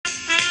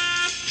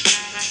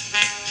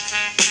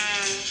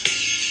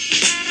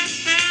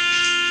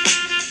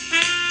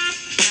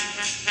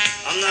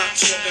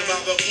talking about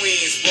the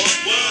queens, but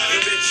the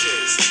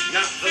bitches,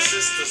 not the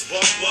sisters,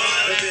 but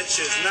the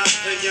bitches, not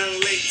the young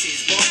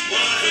ladies, but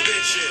the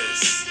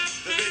bitches,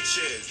 the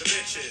bitches, the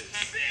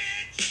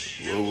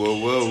bitches. Whoa, whoa,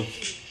 whoa.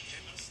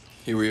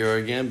 Here we are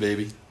again,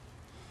 baby.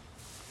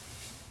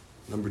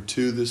 Number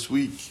 2 this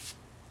week.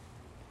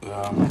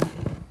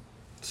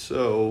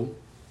 So,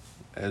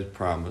 as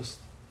promised,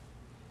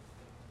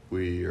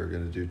 we are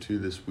going to do 2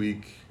 this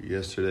week.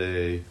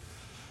 Yesterday,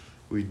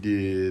 we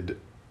did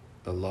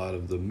a lot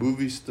of the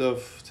movie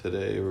stuff.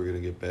 Today, we're going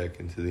to get back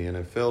into the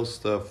NFL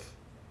stuff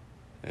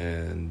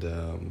and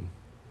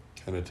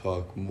kind of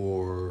talk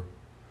more.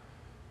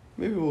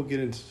 Maybe we'll get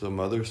into some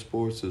other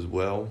sports as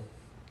well.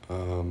 I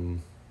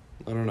don't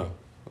know.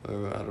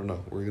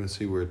 We're going to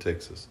see where it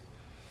takes us.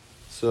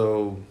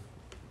 So,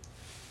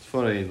 it's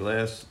funny.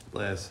 Last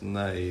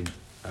night,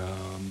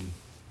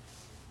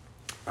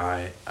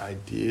 I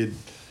did.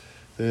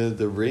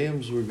 The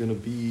Rams were going to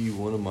be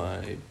one of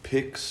my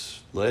picks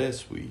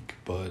last week,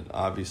 but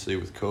obviously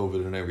with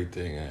COVID and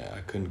everything, I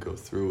couldn't go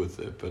through with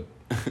it. But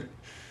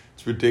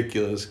it's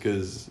ridiculous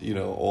because,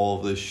 all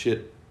of this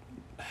shit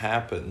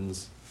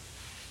happens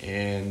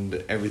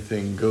and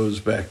everything goes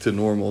back to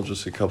normal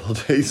just a couple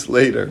of days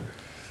later.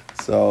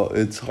 So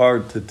it's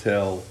hard to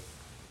tell.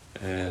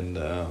 And,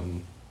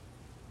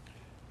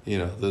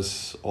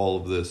 all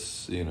of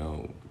this,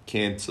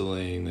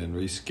 canceling and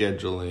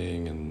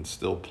rescheduling and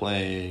still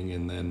playing,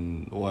 and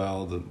then,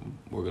 we're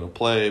going to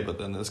play, but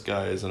then this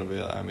guy isn't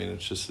available. I mean,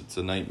 it's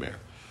a nightmare.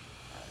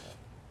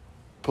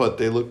 But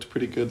they looked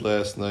pretty good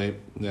last night,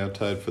 now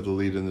tied for the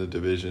lead in the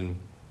division,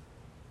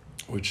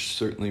 which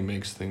certainly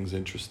makes things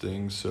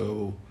interesting.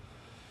 So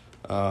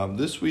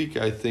this week,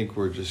 I think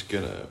we're just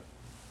gonna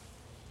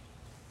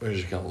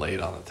lay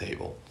it on the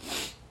table.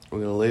 We're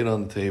gonna lay it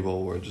on the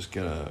table. We're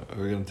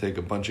gonna take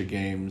a bunch of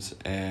games,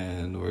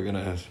 and we're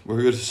gonna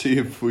see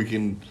if we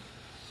can,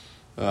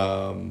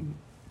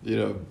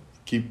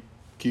 keep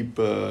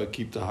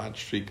the hot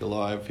streak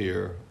alive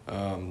here.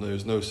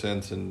 There's no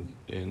sense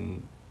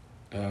in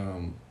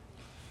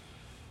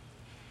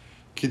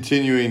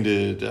continuing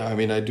to. I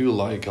mean, I do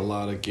like a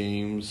lot of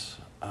games.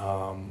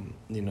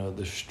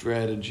 The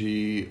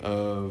strategy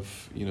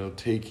of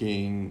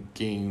taking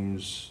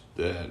games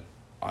that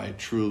I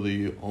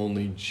truly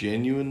only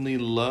genuinely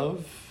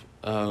love,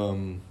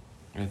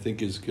 I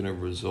think is going to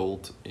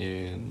result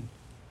in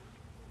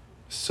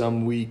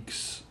some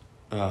weeks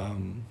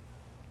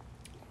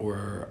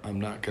where I'm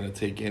not going to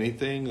take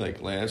anything.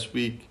 Like last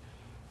week,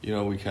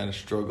 we kind of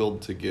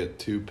struggled to get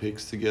 2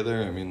 picks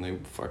together. I mean, they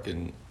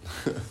fucking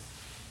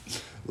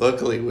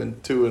luckily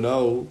went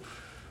 2-0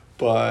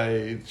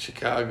 by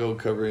Chicago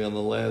covering on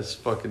the last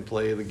fucking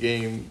play of the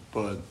game.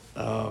 But,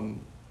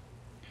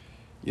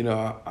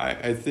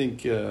 I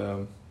think,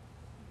 if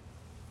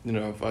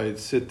I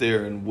sit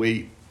there and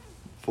wait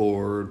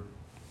for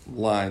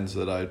lines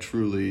that I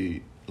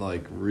truly,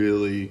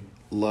 really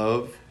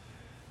love,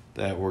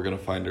 that we're going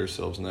to find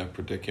ourselves in that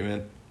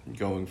predicament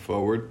going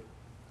forward.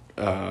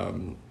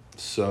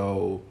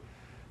 So,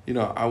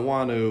 I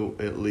want to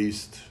at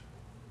least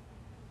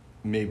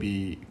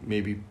maybe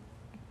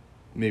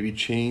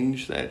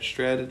change that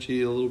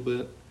strategy a little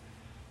bit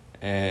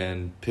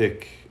and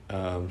pick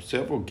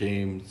several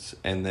games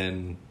and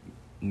then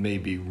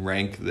maybe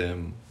rank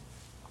them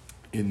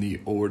in the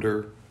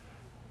order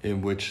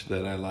in which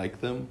that I like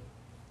them,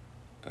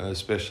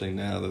 especially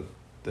now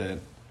that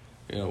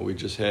we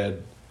just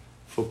had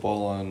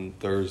football on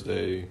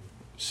Thursday,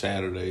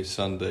 Saturday,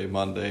 Sunday,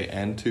 Monday,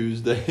 and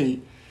Tuesday.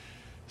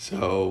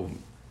 So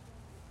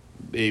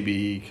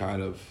maybe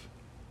kind of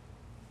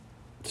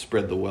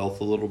spread the wealth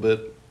a little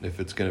bit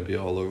if it's going to be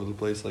all over the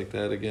place like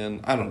that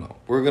again. I don't know.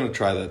 We're going to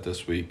try that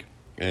this week.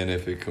 And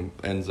if it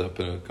ends up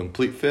in a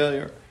complete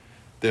failure,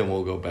 then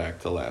we'll go back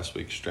to last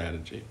week's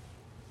strategy.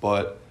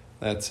 But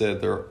that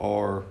said, there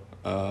are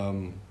a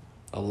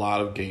lot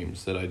of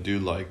games that I do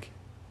like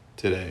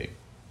today,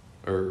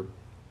 or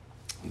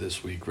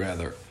this week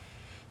rather.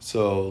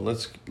 So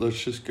let's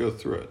just go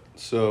through it.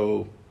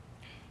 So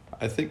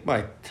I think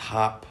my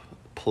top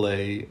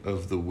play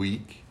of the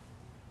week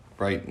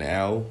right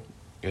now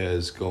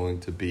is going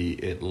to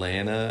be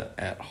Atlanta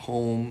at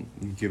home,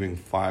 giving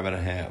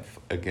 5.5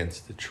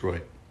 against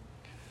Detroit.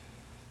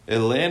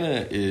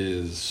 Atlanta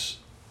is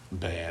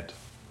bad.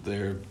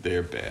 They're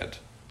bad.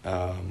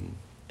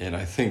 And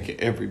I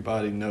think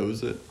everybody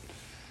knows it.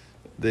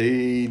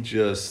 Who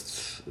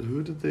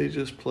did they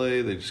just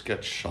play? They just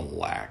got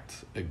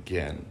shellacked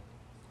again.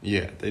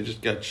 Yeah, they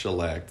just got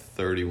shellacked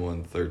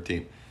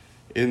 31-13.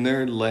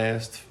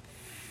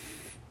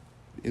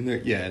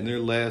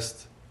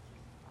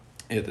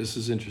 This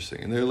is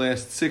interesting. In their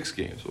last 6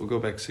 games, we'll go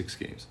back 6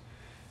 games.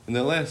 In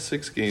their last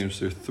 6 games,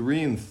 they're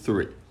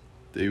 3-3.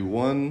 They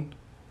won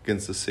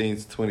against the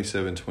Saints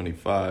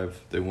 27-25.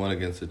 They won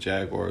against the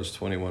Jaguars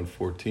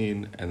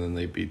 21-14, and then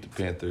they beat the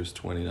Panthers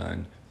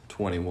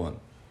 29-21.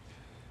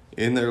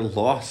 In their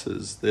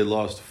losses, they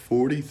lost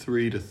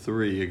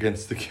 43-3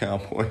 against the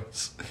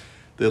Cowboys.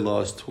 They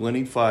lost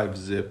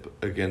 25-zip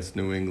against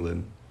New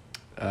England.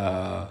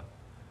 They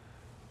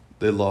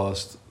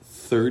lost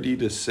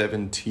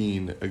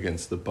 30-17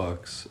 against the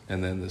Bucks,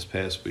 and then this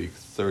past week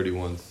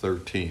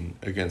 31-13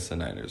 against the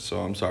Niners. So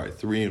I'm sorry,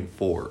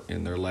 3-4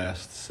 in their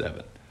last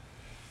 7.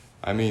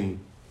 I mean,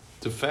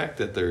 the fact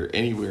that they're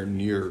anywhere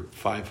near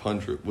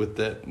 500 with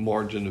that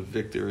margin of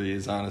victory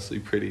is honestly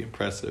pretty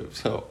impressive.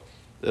 So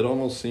it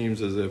almost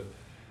seems as if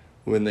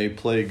when they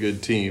play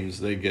good teams,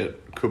 they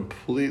get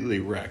completely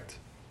wrecked.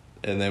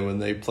 And then when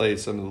they play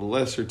some of the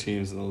lesser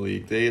teams in the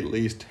league, they at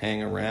least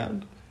hang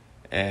around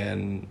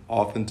and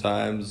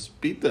oftentimes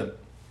beat them.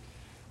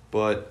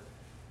 But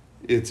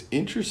it's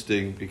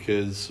interesting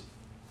because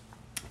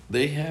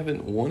they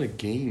haven't won a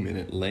game in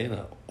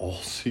Atlanta all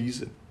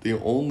season. The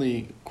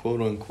only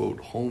quote-unquote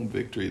home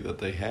victory that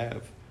they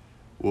have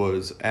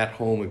was at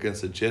home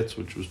against the Jets,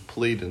 which was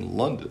played in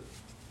London.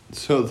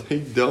 So they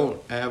don't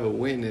have a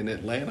win in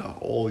Atlanta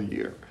all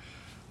year,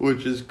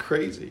 which is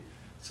crazy.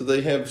 So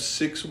they have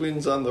 6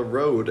 wins on the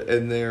road,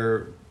 and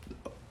they're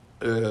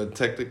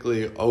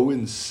technically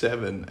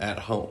 0-7 at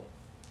home.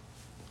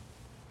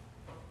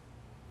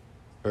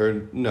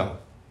 Or no,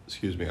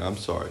 excuse me, I'm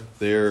sorry.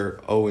 They're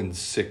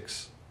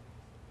 0-6,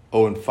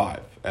 0-5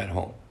 at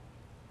home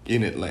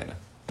in Atlanta.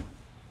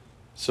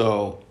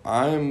 So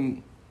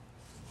I'm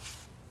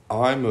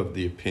of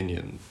the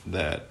opinion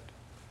that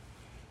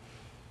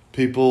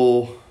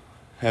people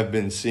have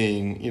been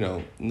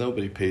seeing,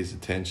 nobody pays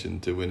attention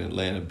to when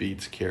Atlanta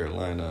beats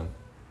Carolina.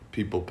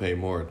 People pay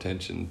more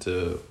attention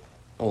to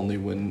only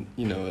when,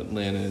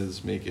 Atlanta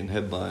is making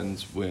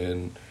headlines,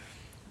 when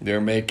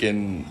they're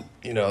making,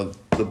 the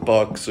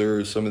Bucks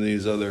or some of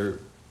these other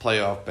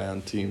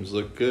playoff-bound teams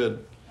look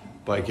good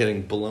by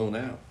getting blown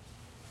out.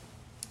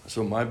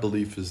 So my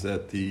belief is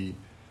that the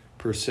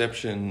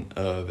perception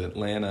of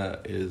Atlanta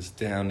is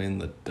down in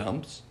the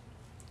dumps.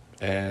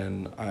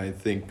 And I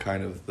think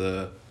kind of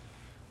the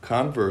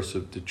converse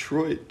of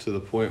Detroit, to the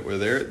point where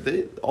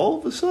they all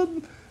of a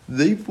sudden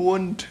they've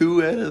won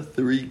 2 out of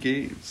 3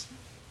 games,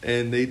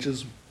 and they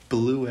just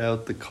blew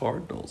out the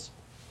Cardinals.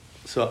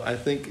 So I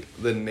think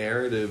the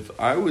narrative,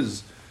 I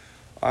was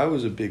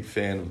a big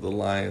fan of the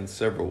Lions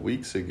several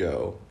weeks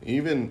ago,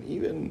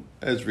 even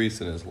as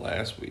recent as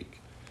last week.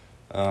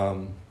 I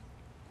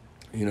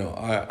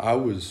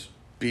was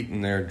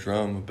beating their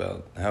drum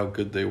about how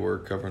good they were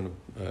covering,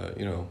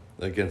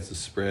 against the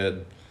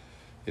spread.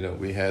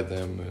 We had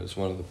them as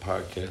one of the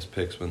podcast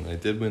picks when they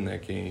did win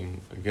that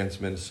game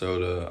against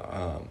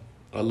Minnesota.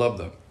 I love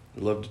them. I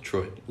love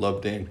Detroit.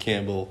 Love Dan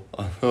Campbell.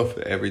 I love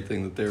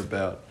everything that they're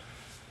about.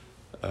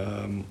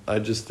 I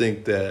just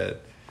think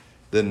that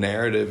the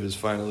narrative is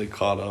finally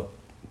caught up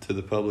to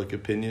the public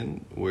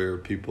opinion, where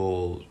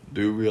people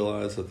do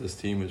realize that this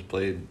team has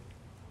played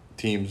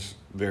teams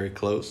very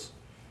close,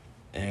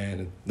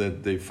 and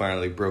that they've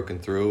finally broken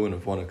through and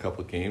have won a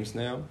couple games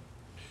now.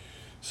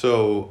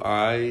 So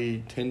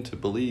I tend to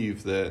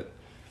believe that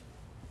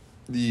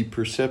the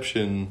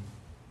perception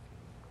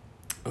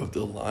of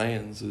the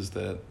Lions is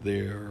that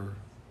they're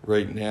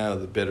right now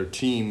the better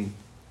team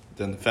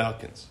than the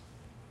Falcons.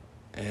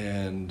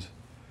 And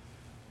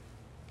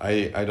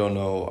I don't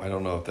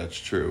know if that's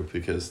true,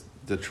 because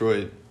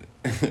Detroit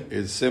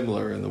is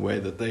similar in the way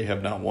that they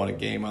have not won a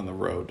game on the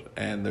road.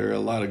 And there are a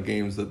lot of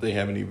games that they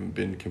haven't even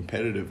been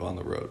competitive on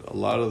the road. A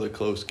lot of the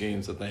close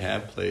games that they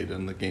have played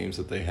and the games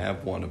that they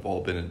have won have all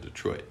been in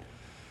Detroit.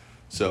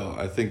 So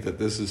I think that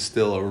this is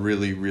still a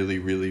really, really,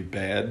 really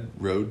bad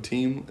road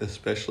team,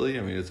 especially.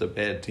 I mean, it's a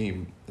bad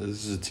team.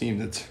 This is a team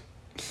that's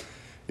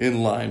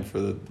in line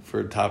for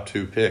a top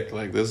 2 pick.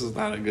 Like, this is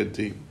not a good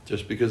team.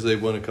 Just because they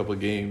won a couple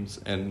of games,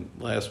 and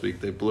last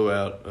week they blew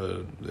out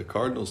the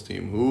Cardinals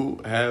team,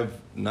 who have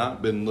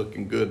not been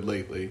looking good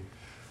lately.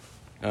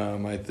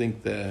 I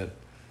think that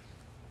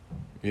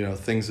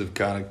things have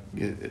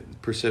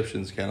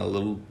perception's kind of a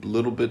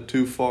little bit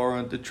too far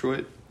on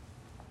Detroit,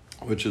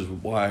 which is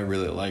why I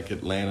really like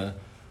Atlanta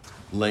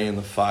laying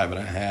the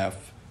 5.5. A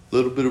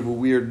little bit of a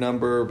weird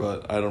number,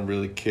 but I don't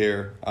really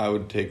care. I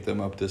would take them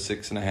up to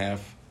 6.5.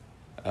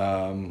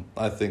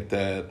 I think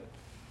that,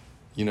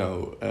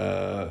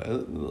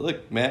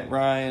 look, Matt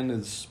Ryan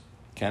is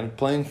kind of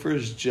playing for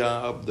his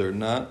job. They're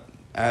not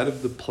out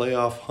of the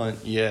playoff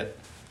hunt yet.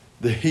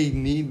 They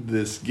need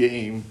this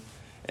game.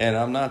 And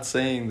I'm not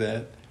saying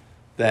that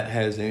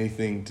has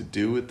anything to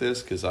do with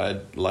this, because I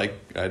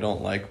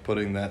don't like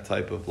putting that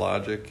type of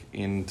logic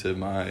into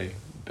my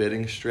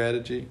betting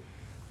strategy.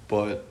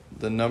 But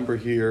the number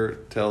here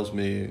tells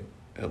me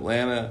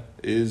Atlanta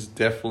is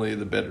definitely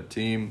the better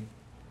team.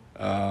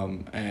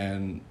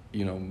 And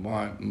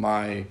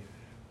my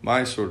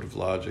sort of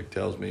logic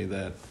tells me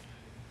that,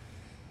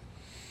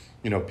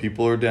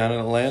 people are down in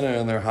Atlanta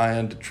and they're high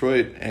on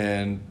Detroit,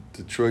 and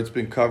Detroit's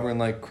been covering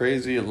like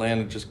crazy.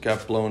 Atlanta just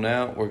got blown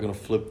out. We're gonna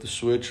flip the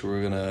switch.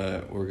 We're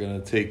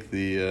gonna take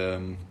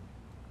the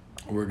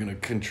we're gonna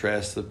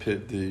contrast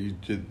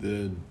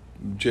the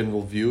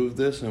general view of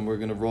this, and we're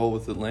gonna roll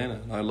with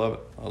Atlanta. And I love it.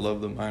 I love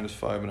the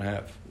 -5.5.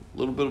 A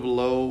little bit of a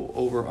low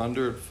over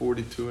under at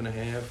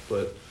 42.5,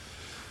 but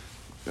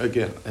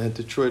again,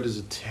 Detroit is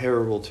a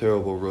terrible,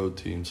 terrible road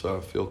team, so I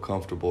feel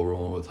comfortable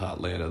rolling with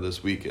Atlanta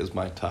this week as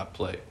my top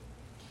play.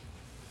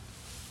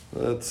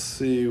 Let's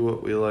see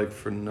what we like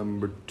for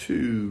number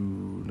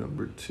two.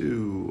 Number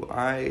two,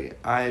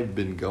 I've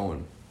been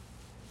going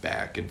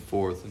back and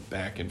forth and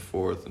back and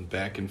forth and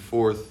back and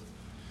forth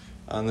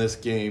on this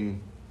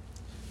game,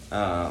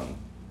 and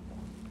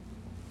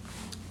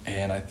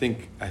I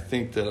think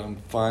that I'm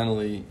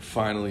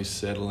finally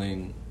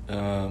settling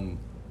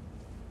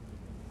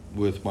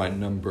with my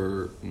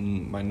number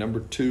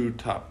two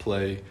top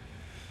play,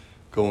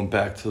 going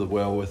back to the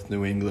well with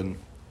New England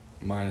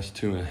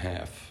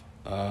 -2.5.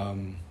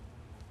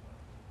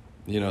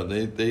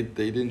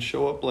 They didn't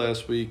show up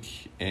last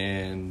week,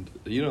 and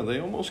they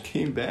almost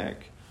came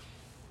back.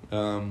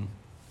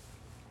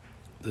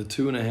 The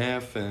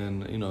 2.5,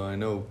 and I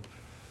know,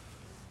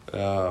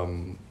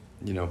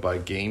 by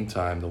game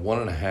time, the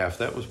 1.5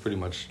 that was pretty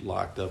much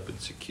locked up and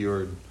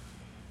secured.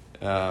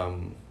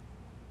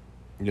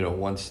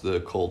 Once the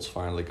Colts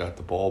finally got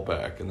the ball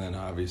back, and then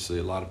obviously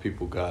a lot of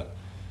people got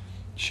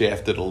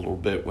shafted a little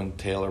bit when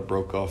Taylor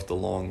broke off the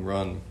long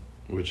run,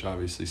 which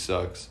obviously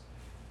sucks.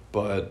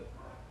 But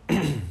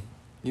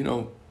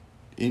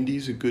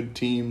Indy's a good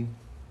team.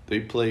 They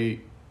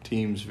play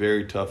teams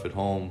very tough at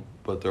home,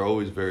 but they're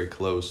always very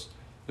close.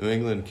 New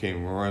England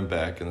came roaring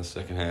back in the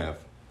second half.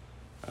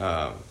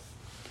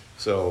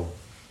 So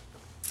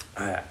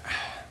I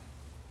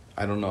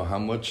don't know how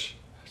much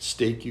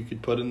stake you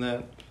could put in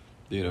that.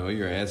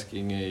 You're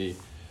asking a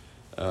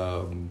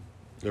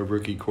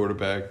rookie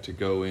quarterback to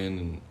go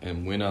in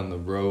and win on the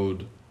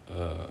road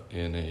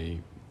in a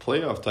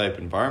playoff type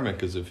environment,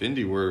 because if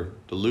Indy were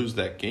to lose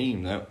that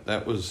game,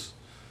 that was,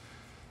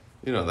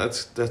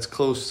 that's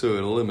close to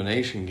an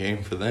elimination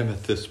game for them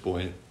at this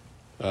point,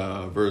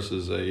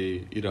 versus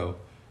a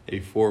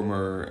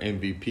former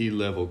MVP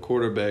level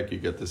quarterback. You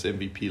got this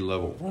MVP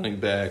level running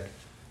back,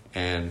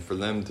 and for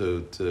them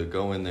to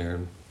go in there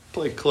and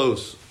play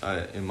close,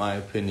 in my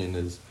opinion,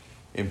 is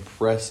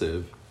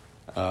impressive.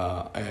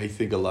 I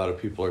think a lot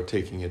of people are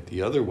taking it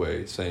the other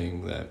way,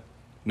 saying that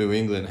New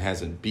England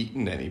hasn't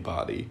beaten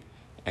anybody,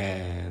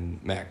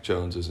 and Mac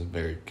Jones isn't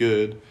very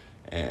good,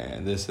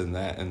 and this and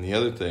that and the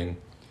other thing.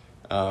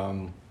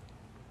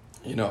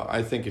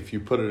 I think if you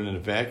put it in a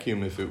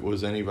vacuum, if it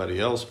was anybody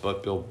else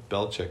but Bill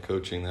Belichick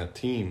coaching that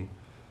team,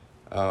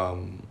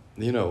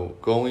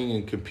 going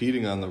and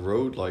competing on the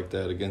road like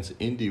that against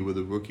Indy with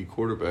a rookie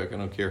quarterback, I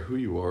don't care who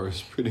you are,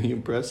 is pretty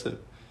impressive.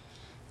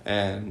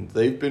 And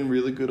they've been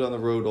really good on the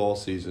road all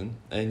season.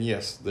 And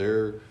yes,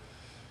 their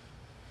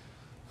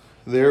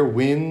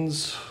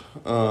wins,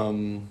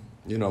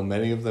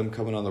 many of them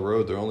coming on the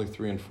road, they're only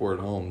 3-4 at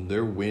home.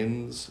 Their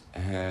wins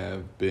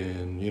have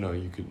been,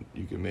 you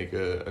could make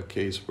a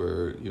case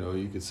where,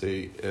 you could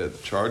say the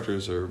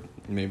Chargers are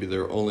maybe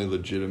their only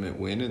legitimate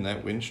win in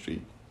that win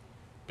streak.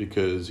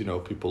 Because,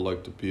 people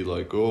like to be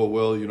like, oh,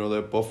 well,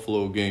 that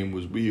Buffalo game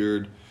was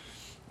weird.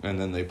 And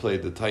then they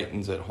played the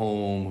Titans at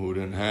home, who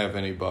didn't have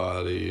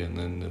anybody. And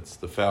then it's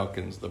the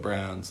Falcons, the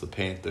Browns, the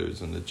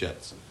Panthers, and the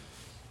Jets.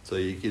 So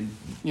you could,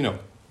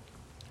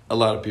 a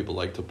lot of people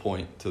like to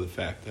point to the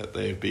fact that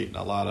they've beaten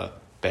a lot of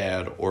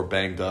bad or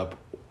banged up,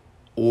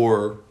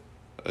 or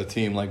a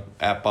team like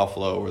at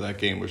Buffalo where that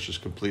game was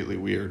just completely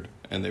weird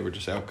and they were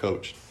just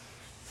outcoached.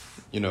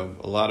 A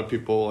lot of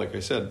people, like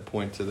I said,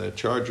 point to that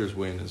Chargers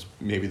win as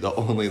maybe the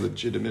only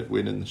legitimate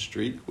win in the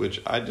streak,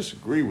 which I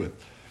disagree with.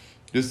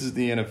 This is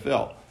the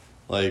NFL.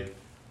 Like,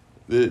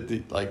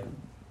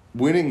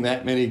 winning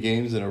that many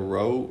games in a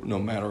row, no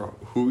matter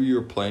who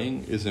you're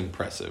playing, is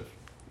impressive.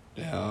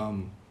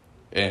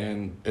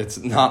 And it's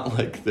not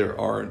like there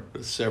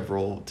aren't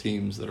several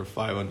teams that are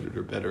 500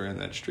 or better in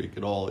that streak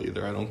at all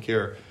either. I don't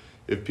care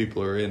if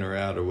people are in or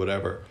out or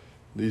whatever.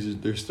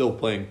 They're still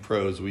playing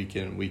pros week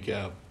in, week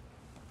out.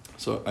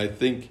 So I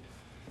think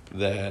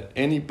that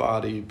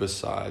anybody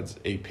besides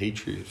a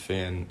Patriot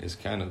fan is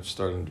kind of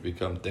starting to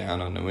become down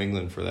on New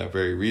England for that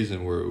very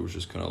reason, where it was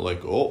just kind of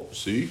like, oh,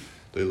 see,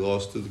 they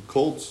lost to the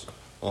Colts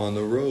on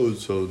the road,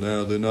 so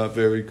now they're not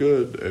very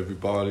good.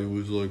 Everybody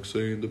was like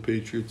saying the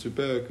Patriots are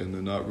back, and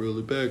they're not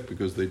really back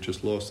because they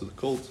just lost to the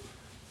Colts.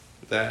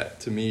 That,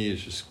 to me,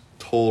 is just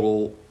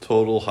total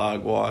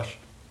hogwash,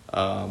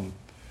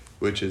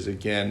 which is,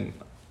 again,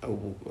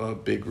 a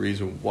big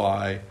reason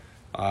why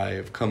I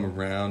have come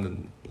around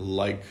and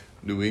like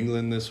New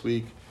England this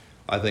week.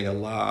 I think a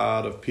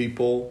lot of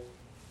people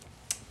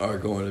are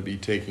going to be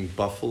taking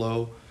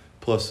Buffalo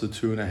plus the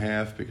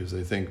 2.5 because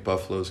they think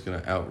Buffalo is going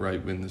to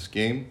outright win this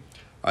game.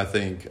 I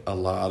think a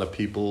lot of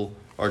people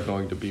are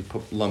going to be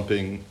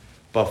lumping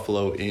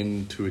Buffalo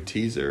into a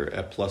teaser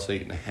at plus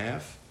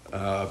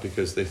 8.5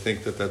 because they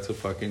think that that's a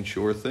fucking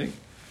sure thing.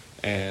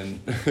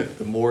 And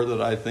the more that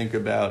I think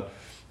about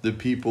the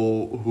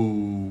people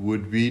who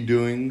would be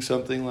doing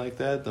something like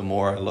that, the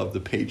more I love the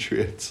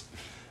Patriots.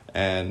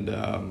 And,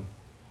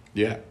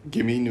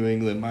 give me New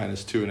England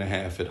minus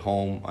 2.5 at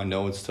home. I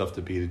know it's tough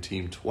to beat a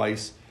team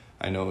twice.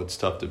 I know it's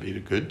tough to beat a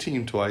good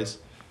team twice.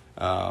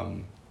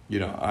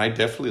 I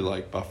definitely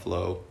like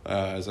Buffalo.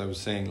 As I was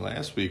saying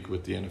last week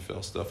with the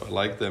NFL stuff, I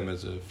like them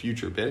as a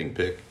future betting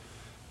pick.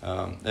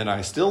 And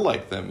I still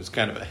like them. It's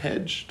kind of a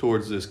hedge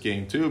towards this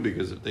game, too,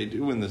 because if they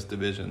do win this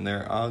division,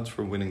 their odds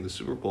for winning the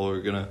Super Bowl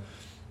are going to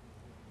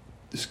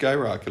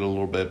skyrocket a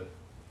little bit.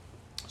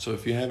 So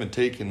if you haven't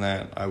taken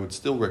that, I would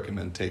still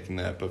recommend taking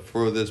that. But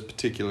for this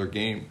particular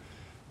game,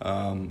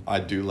 I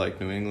do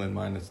like New England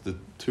minus the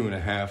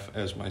 2.5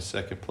 as my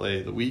second play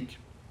of the week.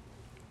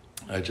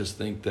 I just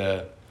think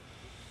that,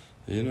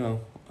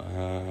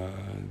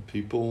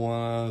 people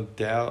want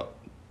to doubt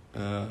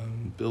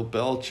Bill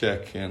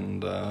Belichick,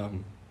 and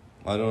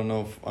I don't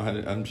know if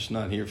I'm just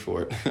not here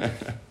for it.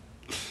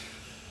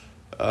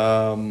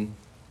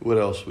 What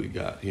else we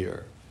got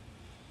here?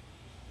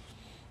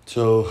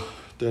 So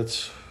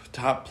that's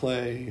top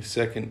play,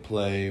 second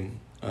play.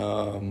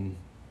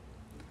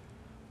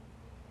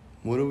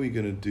 What are we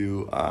going to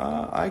do?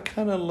 I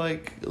kind of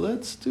like,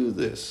 let's do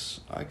this.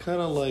 I kind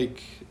of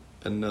like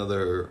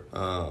another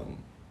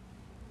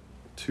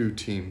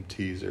 2-team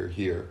teaser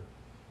here.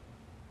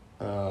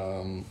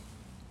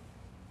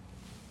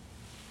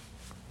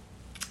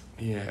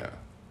 Yeah,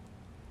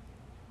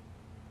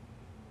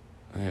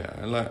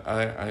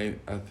 I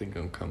think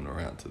I'm coming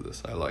around to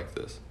this. I like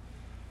this.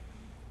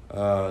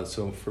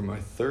 So for my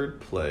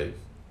third play,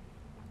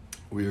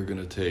 we are going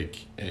to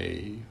take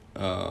a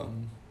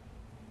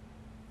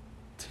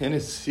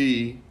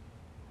Tennessee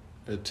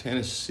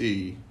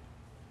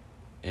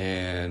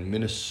and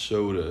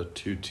Minnesota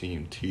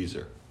 2-team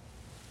teaser.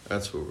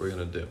 That's what we're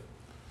going to do.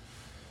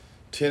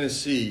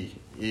 Tennessee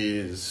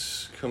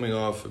is coming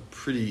off a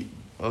pretty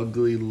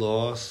ugly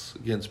loss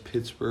against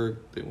Pittsburgh.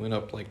 They went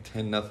up like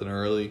 10-0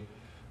 early.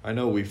 I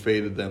know we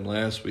faded them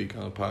last week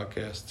on the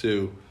podcast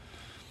too.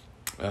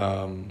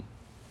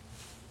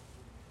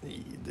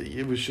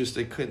 It was just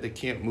they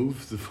can't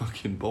move the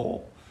fucking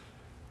ball.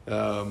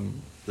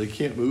 They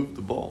can't move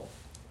the ball.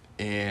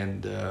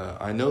 And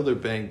I know they're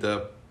banged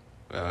up.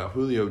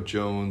 Julio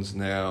Jones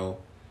now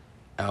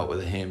out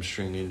with a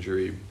hamstring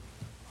injury.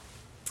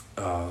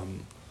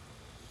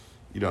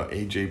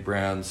 A.J.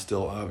 Brown's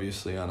still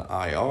obviously on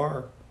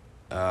IR.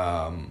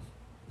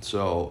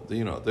 So,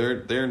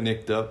 they're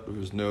nicked up.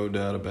 There's no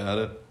doubt about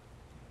it.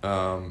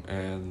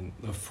 And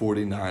the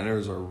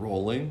 49ers are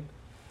rolling.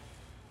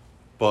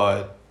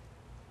 But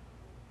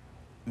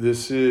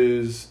this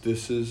is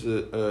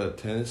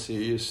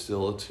Tennessee is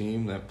still a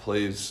team that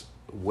plays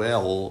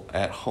well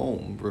at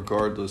home,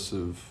 regardless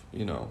of,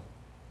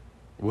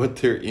 what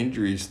their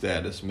injury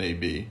status may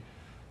be.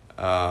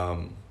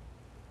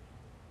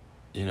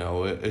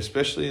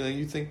 Especially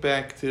you think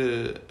back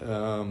to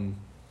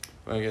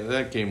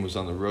that game was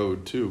on the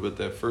road too, but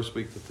that first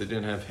week that they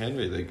didn't have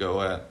Henry, they go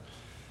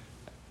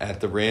at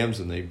the Rams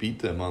and they beat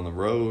them on the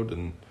road,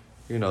 and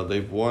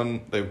they've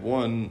won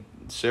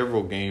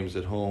several games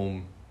at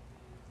home.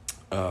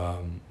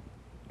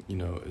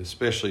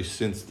 Especially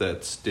since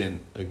that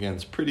stint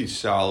against pretty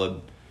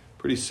solid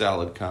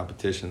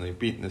competition. They've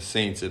beaten the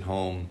Saints at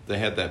home. They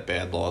had that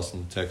bad loss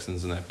in the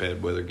Texans in that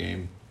bad weather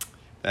game.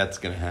 That's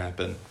going to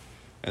happen.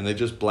 And they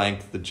just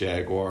blanked the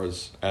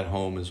Jaguars at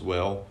home as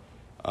well.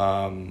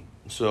 Obviously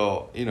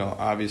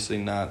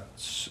not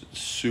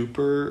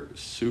super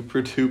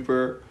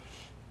duper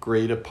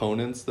great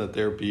opponents that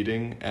they're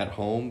beating at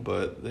home,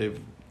 but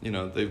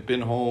they've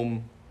been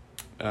home,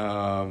 3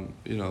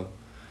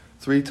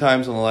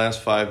 times in the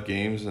last 5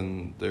 games,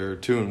 and they're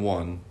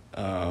 2-1,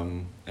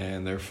 and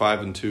they're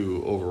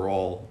 5-2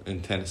 overall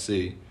in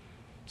Tennessee.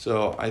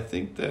 So I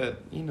think that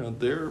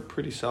they're a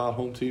pretty solid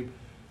home team.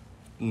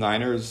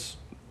 Niners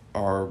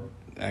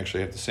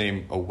actually have the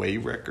same away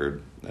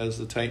record as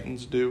the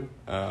Titans do,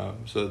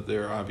 so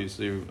they're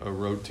obviously a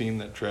road team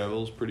that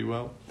travels pretty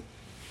well.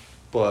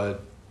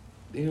 But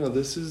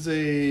this is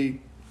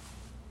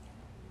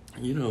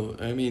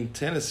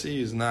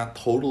Tennessee is not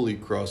totally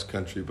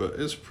cross-country, but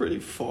it's pretty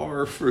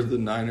far for the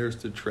Niners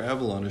to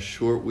travel on a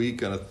short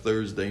week on a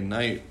Thursday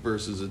night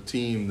versus a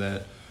team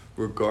that,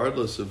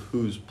 regardless of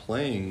who's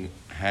playing,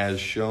 has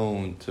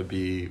shown to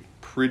be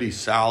pretty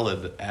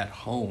solid at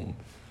home.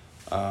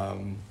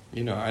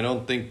 I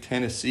don't think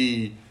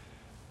Tennessee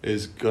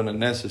is going to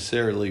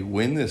necessarily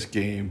win this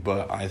game,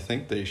 but I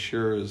think they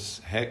sure as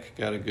heck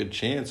got a good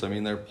chance.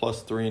 They're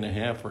plus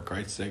 3.5 for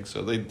Christ's sake,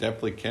 so they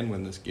definitely can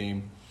win this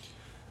game.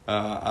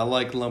 I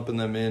like lumping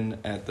them in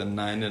at the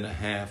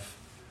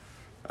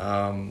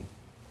 9.5.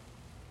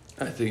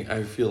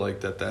 I feel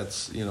like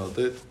that's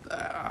that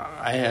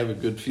I have a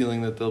good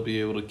feeling that they'll be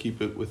able to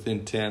keep it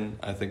within 10.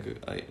 I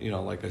think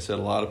like I said,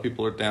 a lot of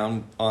people are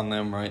down on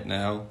them right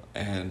now,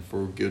 and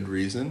for good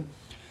reason.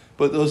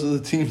 But those are the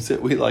teams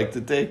that we like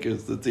to take,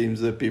 is the teams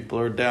that people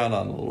are down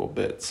on a little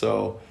bit.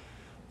 So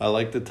I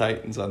like the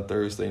Titans on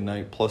Thursday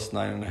night plus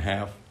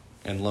 9.5.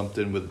 And lumped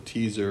in with a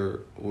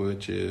teaser,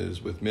 which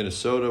is with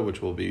Minnesota,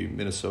 which will be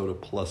Minnesota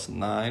plus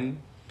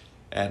 9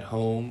 at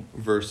home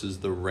versus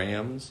the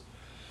Rams.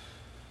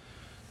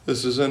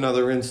 This is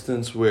another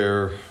instance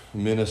where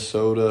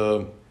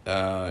Minnesota,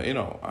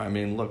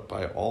 look,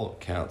 by all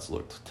accounts,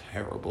 looked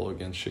terrible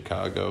against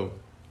Chicago.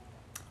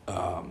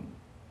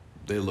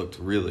 They looked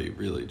really,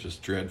 really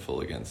just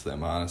dreadful against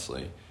them,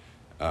 honestly.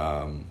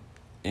 And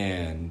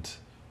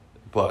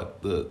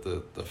But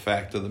the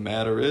fact of the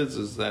matter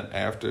is that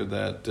after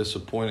that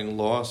disappointing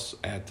loss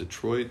at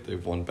Detroit,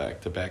 they've won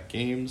back-to-back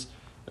games.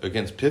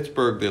 Against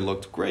Pittsburgh, they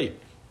looked great.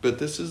 But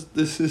this is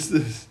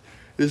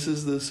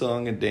the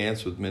song and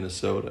dance with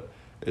Minnesota,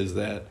 is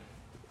that,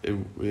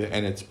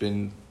 and it's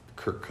been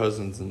Kirk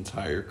Cousins'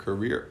 entire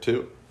career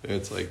too.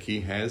 It's like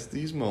he has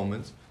these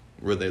moments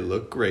where they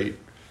look great.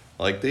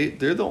 Like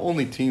they're the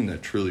only team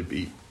that truly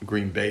beat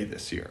Green Bay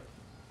this year.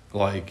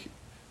 Like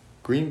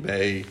Green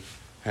Bay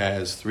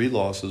has 3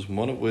 losses,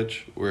 one of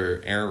which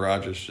where Aaron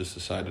Rodgers just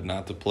decided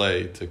not to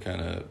play to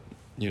kind of,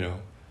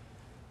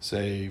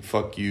 say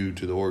fuck you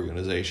to the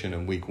organization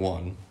in week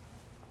 1.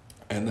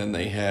 And then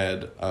they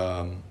had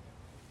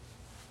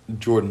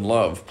Jordan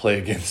Love play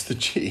against the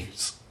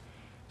Chiefs.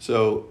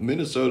 So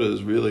Minnesota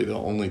is really the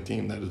only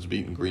team that has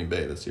beaten Green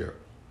Bay this year.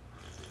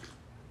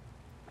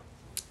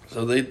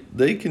 So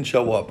they can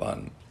show up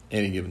on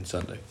any given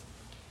Sunday.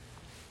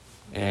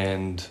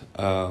 And,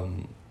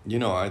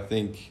 I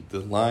think the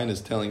line is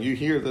telling you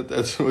here that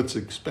that's what's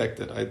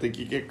expected. I think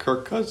you get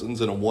Kirk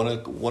Cousins in a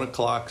 1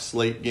 o'clock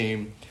slate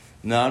game,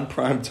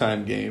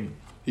 non-primetime game.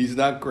 He's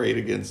not great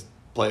against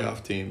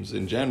playoff teams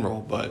in general,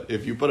 but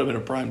if you put him in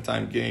a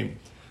primetime game,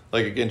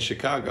 like against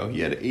Chicago, he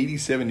had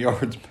 87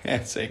 yards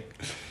passing.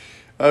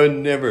 I would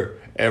never,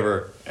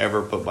 ever,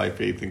 ever put my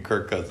faith in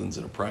Kirk Cousins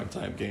in a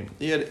primetime game.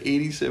 He had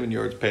 87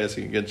 yards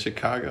passing against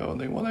Chicago,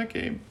 and they won that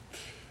game.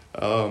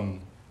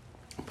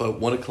 But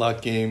 1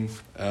 o'clock game,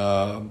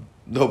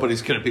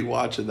 nobody's going to be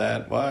watching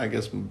that. Well, I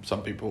guess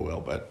some people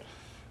will, but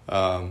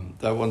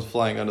that one's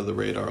flying under the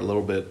radar a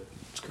little bit.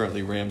 It's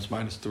currently Rams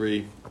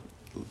 -3.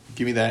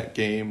 Give me that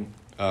game.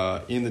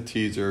 In the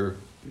teaser,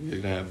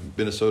 you're going to have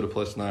Minnesota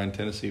 +9,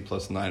 Tennessee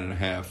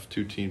 +9.5,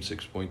 2-team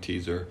 6-point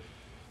teaser.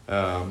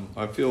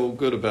 I feel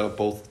good about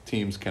both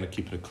teams kind of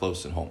keeping it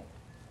close at home.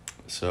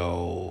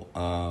 So,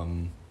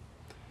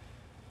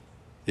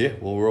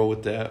 we'll roll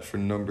with that for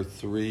number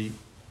 3.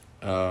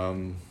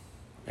 And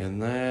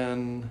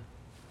then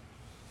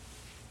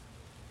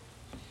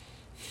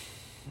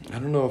I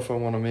don't know if I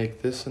want to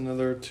make this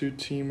another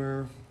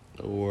 2-teamer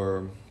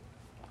or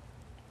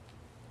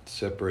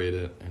separate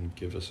it and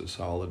give us a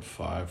solid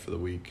 5 for the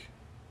week.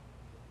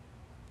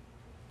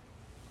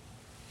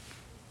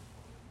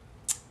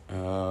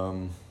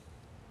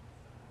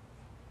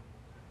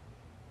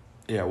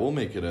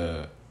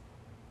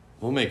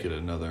 We'll make it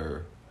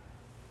another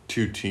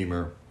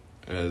 2-teamer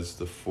as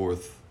the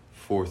fourth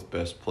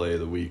best play of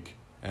the week,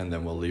 and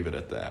then we'll leave it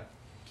at that.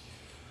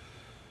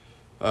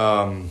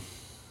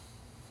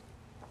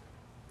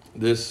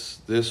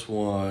 This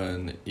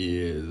one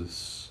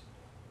is,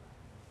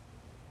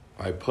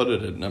 I put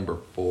it at number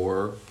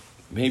 4.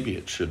 Maybe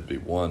it should be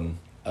 1.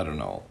 I don't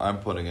know. I'm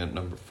putting it at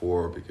number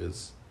 4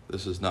 because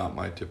this is not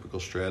my typical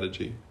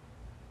strategy.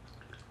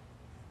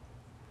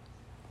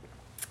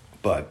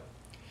 But,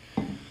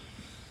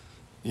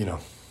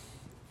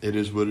 it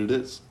is what it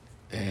is.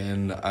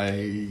 And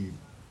I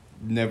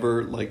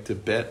never like to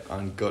bet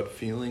on gut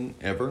feeling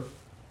ever.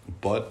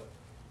 But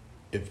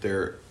if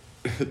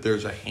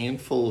there's a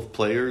handful of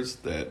players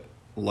that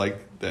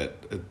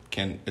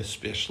can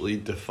especially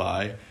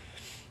defy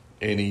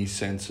any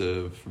sense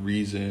of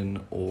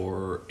reason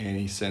or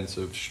any sense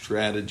of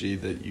strategy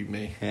that you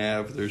may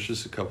have, there's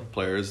just a couple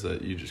players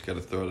that you just got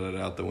to throw that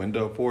out the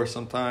window for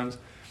sometimes.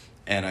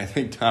 And I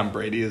think Tom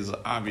Brady is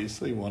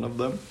obviously one of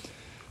them.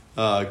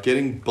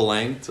 Getting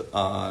blanked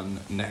on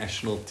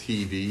national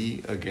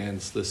TV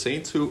against the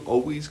Saints, who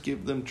always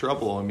give them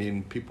trouble. I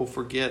mean, people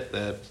forget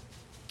that,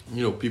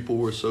 people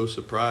were so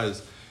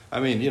surprised. I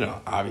mean,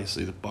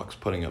 obviously the Bucs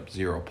putting up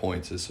 0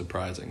 points is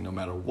surprising no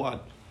matter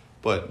what.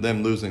 But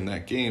them losing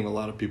that game, a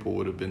lot of people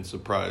would have been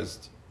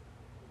surprised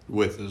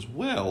with as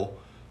well.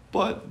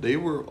 But they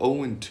were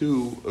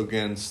 0-2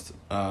 against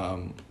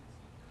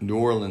New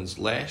Orleans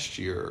last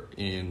year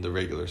in the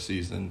regular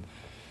season.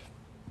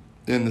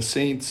 And the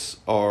Saints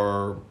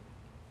they're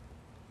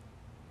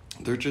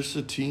just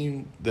a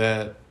team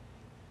that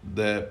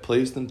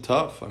plays them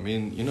tough. I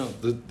mean,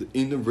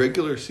 in the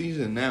regular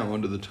season now,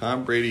 under the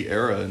Tom Brady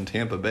era in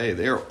Tampa Bay,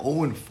 they are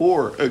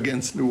 0-4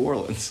 against New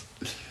Orleans.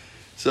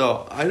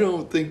 So I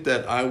don't think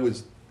that I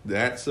was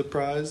that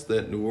surprised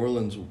that New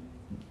Orleans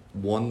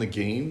won the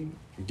game,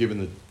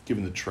 given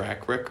the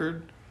track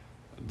record.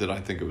 Did I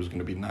think it was going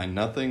to be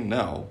 9-0?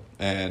 No.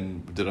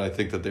 And did I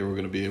think that they were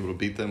going to be able to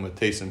beat them with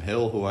Taysom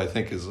Hill, who I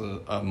think is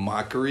a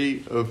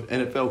mockery of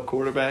NFL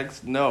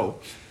quarterbacks? No.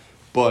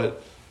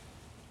 But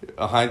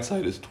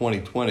hindsight is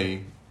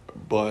 20/20.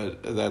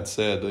 But that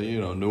said,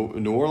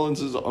 New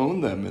Orleans has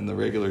owned them in the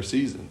regular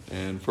season,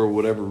 and for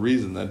whatever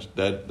reason,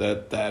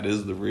 that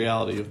is the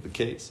reality of the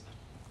case.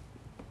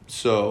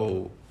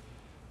 So,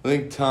 I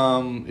think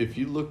Tom, if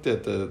you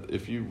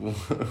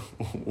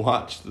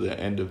watched the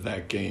end of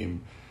that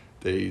game,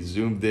 they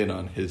zoomed in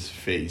on his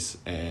face,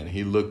 and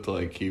he looked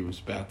like he was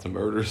about to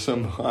murder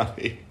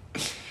somebody.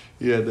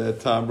 He had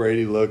that Tom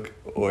Brady look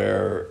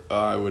where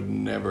I would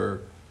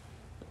never,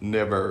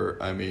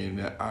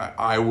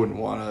 I wouldn't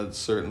want to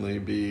certainly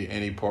be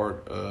any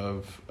part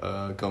of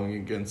going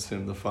against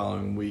him the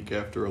following week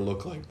after a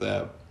look like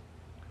that.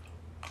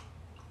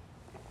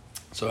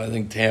 So I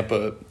think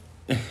Tampa,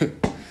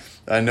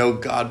 I know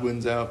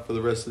Godwin's out for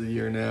the rest of the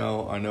year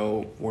now. I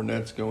know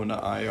Fournette's going to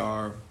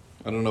IR.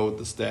 I don't know what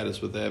the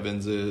status with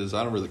Evans is.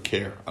 I don't really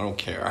care. I don't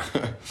care.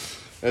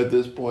 At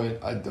this point,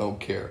 I don't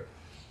care.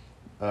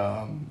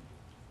 I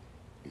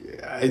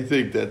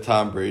think that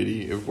Tom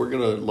Brady, if we're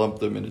going to lump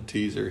them in a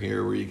teaser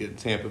here where you get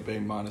Tampa Bay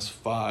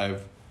 -5,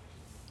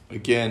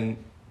 again,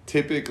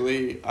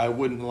 typically I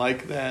wouldn't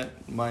like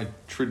that. My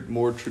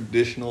more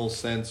traditional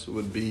sense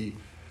would be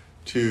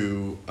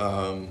to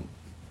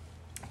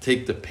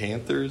take the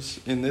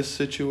Panthers in this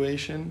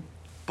situation,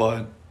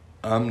 but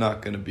I'm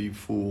not going to be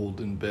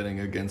fooled in betting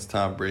against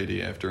Tom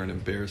Brady after an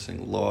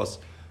embarrassing loss.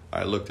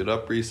 I looked it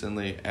up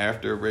recently.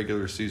 After a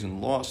regular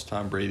season loss,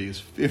 Tom Brady is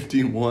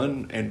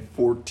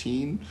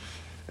 51-14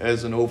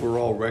 as an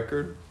overall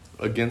record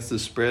against the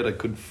spread. I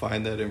couldn't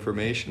find that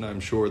information.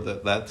 I'm sure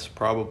that that's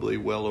probably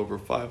well over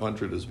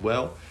 500 as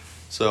well.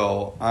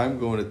 So we're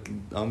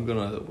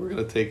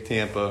gonna take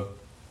Tampa.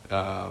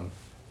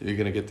 You're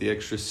gonna get the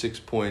extra 6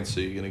 points, so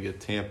you're gonna get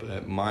Tampa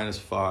at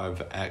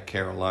 -5 at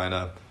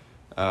Carolina.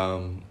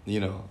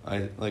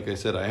 Like I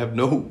said, I have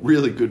no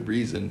really good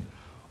reason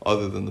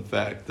other than the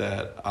fact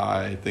that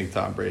I think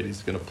Tom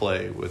Brady's going to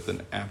play with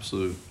an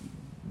absolute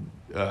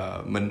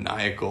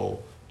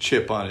maniacal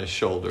chip on his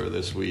shoulder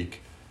this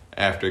week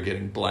after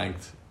getting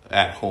blanked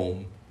at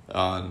home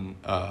on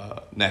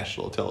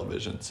national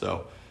television.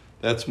 So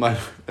that's my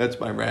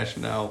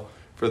rationale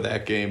for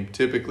that game.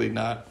 Typically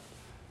not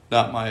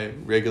my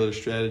regular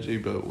strategy,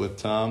 but with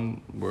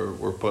Tom,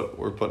 we're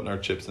putting our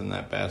chips in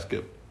that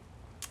basket.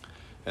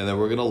 And then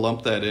we're going to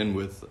lump that in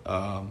with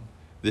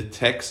the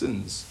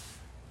Texans.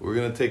 We're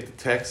going to take the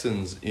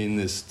Texans in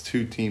this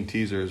 2-team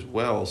teaser as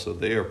well. So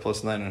they are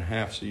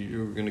 +9.5. So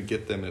you're going to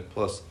get them at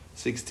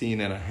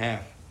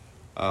 +16.5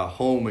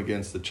 home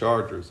against the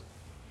Chargers.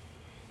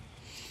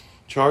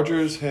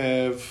 Chargers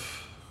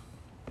have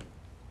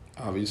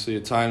obviously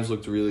at times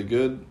looked really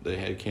good. They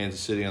had Kansas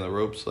City on the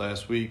ropes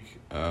last week.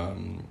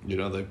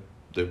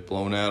 They've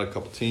blown out a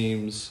couple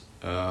teams.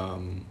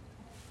 They've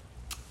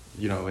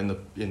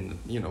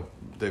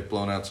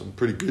blown out some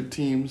pretty good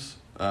teams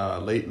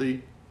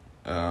lately.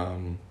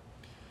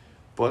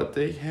 But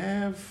they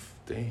have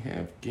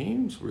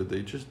games where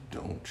they just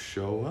don't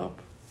show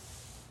up.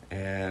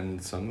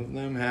 And some of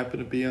them happen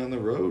to be on the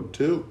road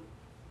too.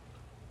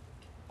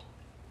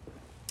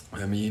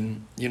 I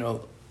mean, it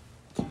all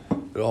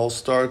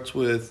starts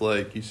with,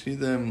 you see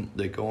them,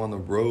 they go on the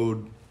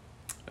road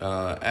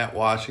at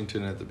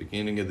Washington at the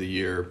beginning of the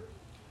year.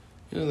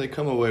 They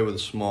come away with a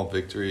small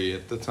victory.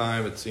 At the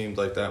time, it seemed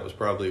like that was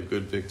probably a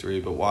good victory,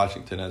 but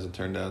Washington hasn't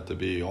turned out to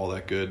be all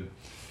that good.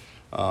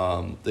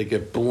 They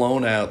get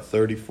blown out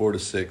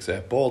 34-6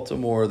 at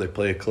Baltimore. They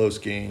play a close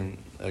game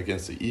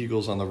against the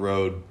Eagles on the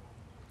road.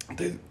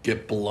 They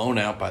get blown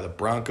out by the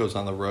Broncos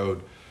on the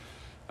road.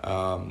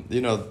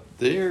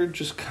 They're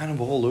just kind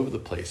of all over the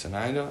place. And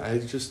I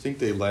just think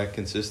they lack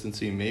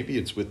consistency. Maybe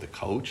it's with the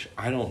coach.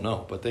 I don't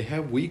know. But they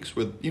have weeks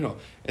where, and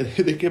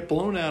they get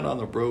blown out on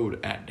the road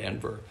at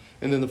Denver.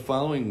 And then the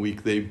following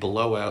week, they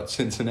blow out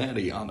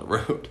Cincinnati on the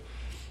road.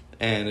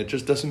 And it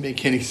just doesn't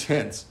make any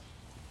sense.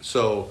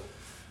 So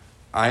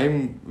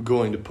I'm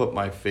going to put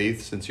my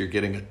faith, since you're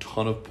getting a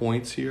ton of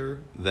points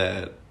here,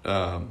 that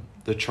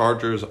the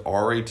Chargers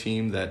are a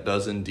team that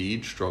does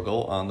indeed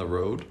struggle on the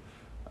road.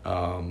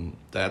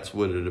 That's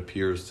what it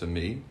appears to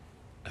me.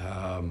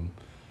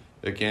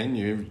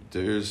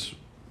 There's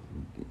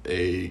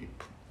a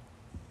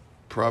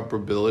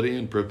probability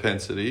and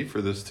propensity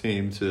for this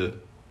team to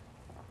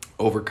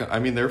overcome. I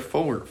mean, they're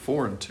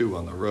 4-2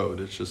 on the road.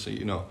 It's just,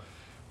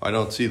 I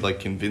don't see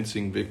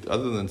convincing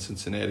other than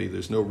Cincinnati.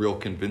 There's no real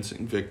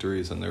convincing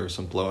victories, and there are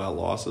some blowout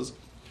losses.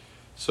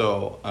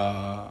 So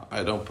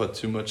I don't put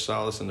too much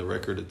solace in the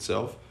record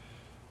itself.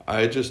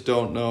 I just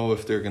don't know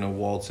if they're going to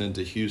waltz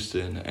into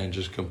Houston and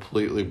just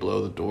completely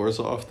blow the doors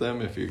off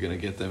them if you're going to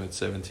get them at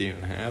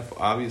 17.5.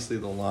 Obviously,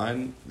 the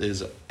line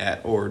is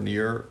at or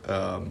near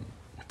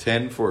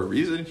 10 for a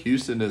reason.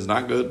 Houston is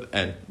not good,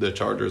 and the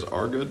Chargers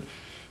are good,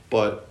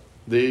 but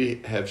they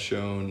have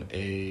shown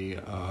a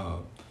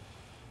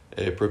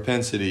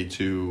propensity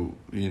to,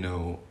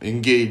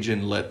 engage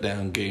in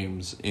letdown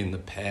games in the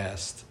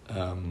past,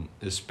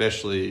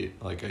 especially,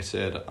 like I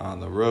said, on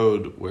the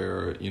road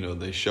where,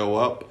 they show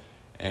up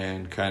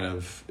and kind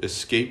of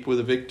escape with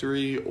a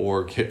victory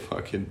or get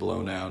fucking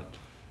blown out.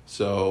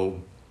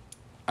 So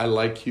I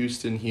like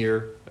Houston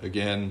here.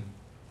 Again,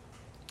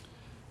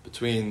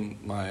 between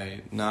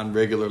my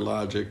non-regular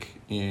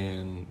logic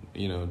and,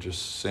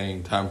 just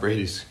saying Tom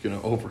Brady's going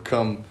to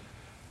overcome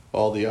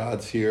all the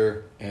odds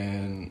here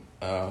and,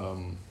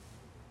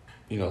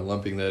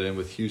 lumping that in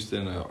with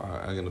Houston,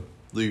 I'm going to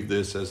leave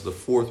this as the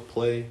fourth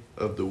play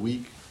of the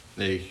week,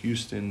 a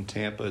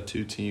Houston-Tampa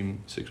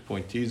 2-team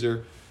 6-point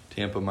teaser.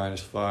 Tampa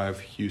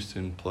 -5,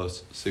 Houston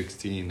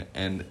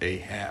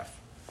 +16.5.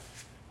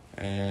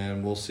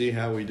 And we'll see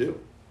how we do.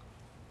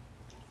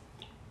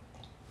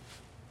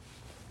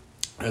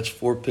 That's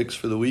 4 picks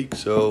for the week.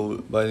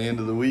 So by the end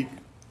of the week,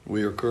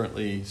 we are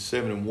currently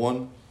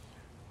 7-1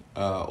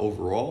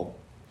 overall.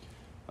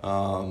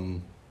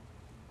 And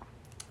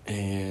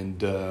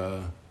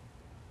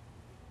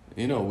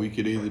we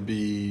could either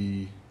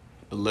be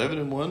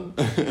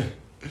 11-1,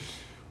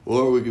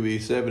 or we could be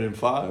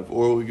 7-5,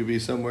 or we could be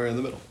somewhere in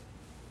the middle.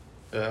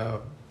 I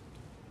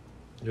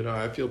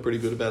feel pretty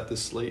good about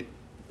this slate,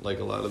 like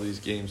a lot of these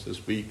games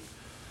this week.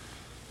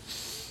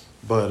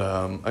 But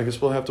I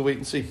guess we'll have to wait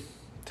and see.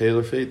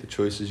 Taylor Fate, the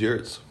choice is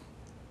yours.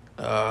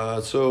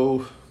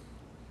 So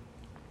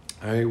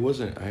I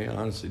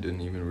honestly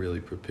didn't even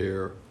really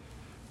prepare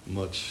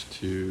much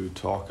to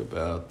talk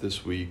about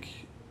this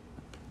week.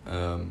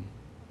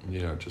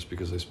 Just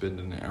because I spent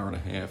an hour and a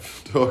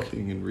half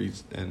talking and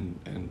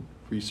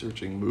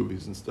researching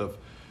movies and stuff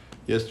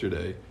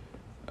yesterday.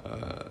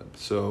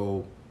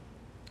 So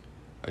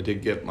I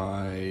did get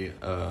my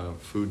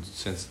food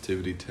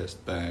sensitivity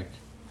test back.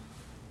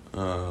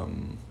 Now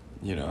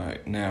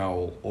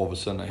all of a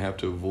sudden I have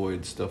to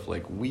avoid stuff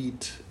like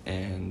wheat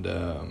and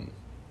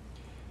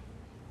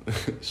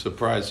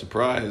surprise,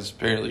 surprise,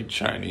 apparently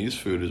Chinese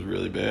food is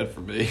really bad for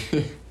me.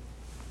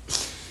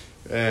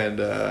 And,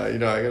 I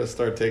got to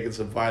start taking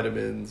some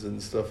vitamins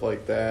and stuff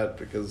like that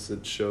because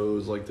it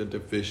shows, like, the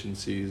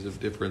deficiencies of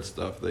different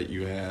stuff that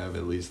you have,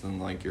 at least in,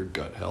 like, your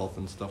gut health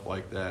and stuff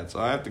like that. So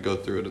I have to go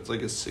through it. It's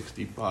like a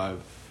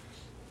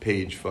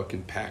 65-page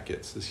fucking packet.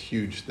 It's this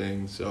huge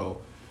thing.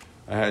 So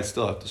I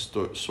still have to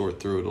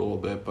sort through it a little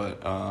bit.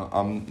 But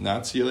I'm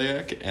not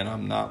celiac and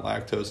I'm not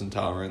lactose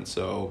intolerant.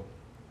 So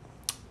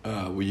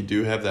we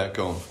do have that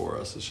going for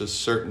us. It's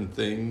just certain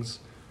things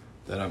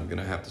that I'm going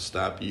to have to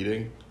stop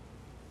eating.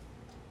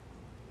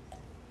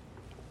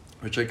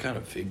 Which I kind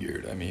of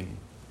figured. I mean,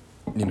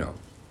 I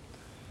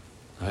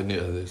knew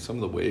there's some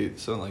of the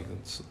ways, like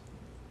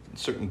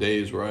certain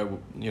days where I,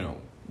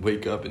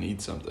 wake up and eat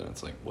something.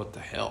 It's like, what the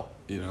hell,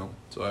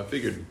 So I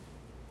figured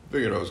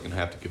I was going to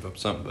have to give up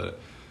something, but it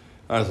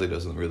honestly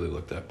doesn't really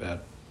look that bad.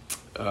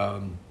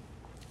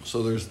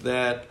 So there's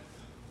that.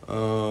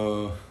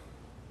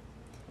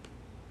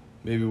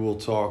 Maybe we'll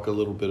talk a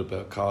little bit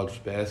about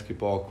college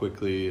basketball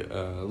quickly.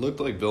 It looked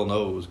like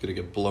Villanova was going to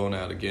get blown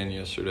out again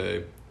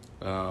yesterday.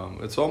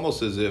 It's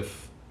almost as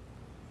if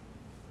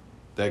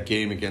that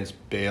game against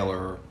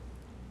Baylor,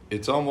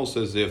 it's almost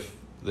as if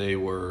they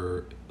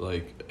were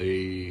like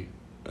a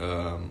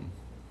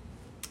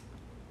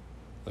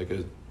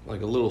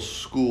little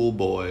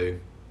schoolboy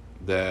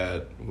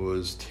that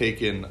was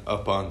taken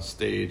up on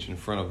stage in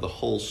front of the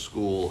whole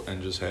school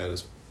and just had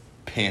his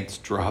pants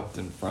dropped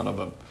in front of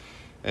him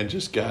and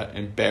just got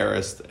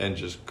embarrassed and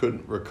just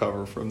couldn't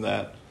recover from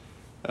that.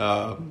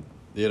 That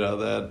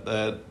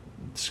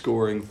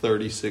scoring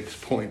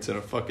 36 points in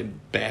a fucking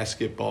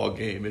basketball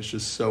game is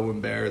just so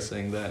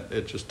embarrassing that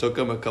it just took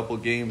them a couple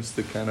games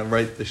to kind of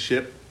right the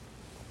ship.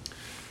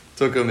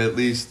 Took them at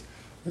least,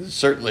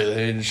 certainly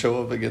they didn't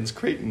show up against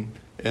Creighton,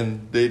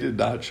 and they did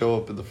not show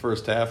up in the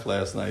first half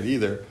last night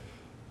either.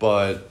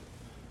 But,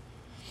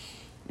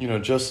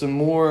 Justin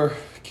Moore,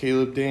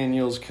 Caleb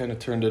Daniels kind of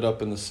turned it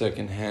up in the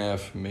second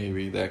half.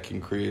 Maybe that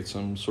can create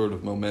some sort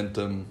of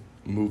momentum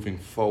moving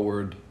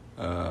forward.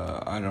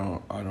 I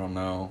don't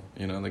know.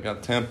 They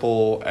got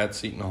Temple at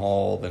Seton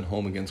Hall, then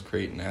home against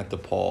Creighton, at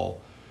DePaul,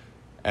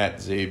 at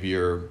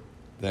Xavier,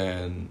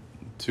 then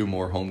 2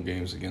 more home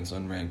games against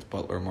unranked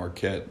Butler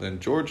Marquette, then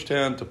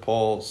Georgetown,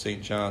 DePaul,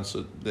 St. John's.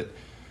 So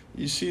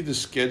you see the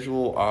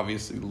schedule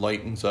obviously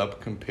lightens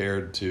up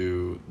compared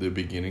to the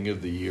beginning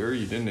of the year.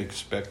 You didn't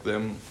expect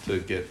them to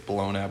get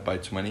blown out by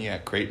 20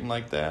 at Creighton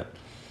like that.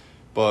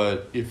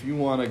 But if you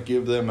want to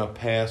give them a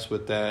pass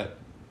with that,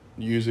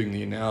 using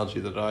the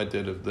analogy that I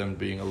did of them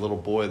being a little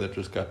boy that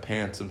just got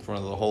pants in front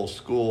of the whole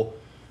school,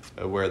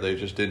 where they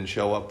just didn't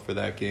show up for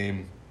that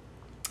game,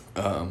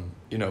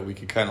 we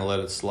could kind of let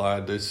it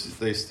slide.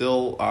 They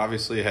still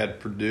obviously had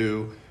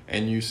Purdue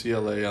and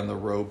UCLA on the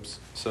ropes.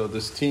 So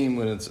this team,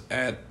 when it's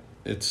at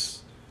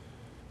its,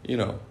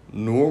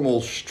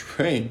 normal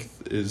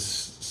strength,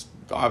 is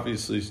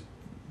obviously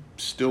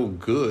still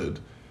good.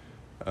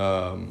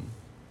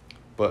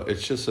 But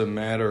it's just a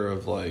matter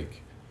of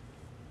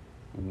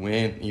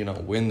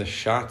when the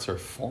shots are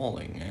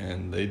falling,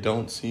 and they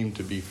don't seem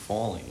to be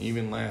falling.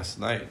 Even last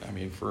night,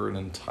 for an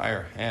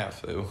entire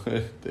half,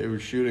 they were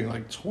shooting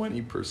like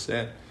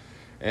 20%.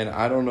 And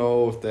I don't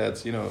know if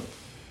that's,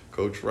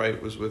 Coach Wright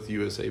was with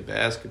USA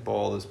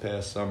Basketball this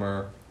past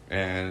summer,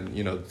 and,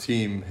 the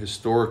team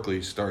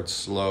historically starts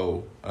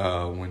slow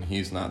when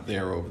he's not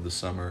there over the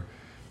summer.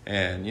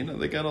 And,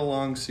 they got a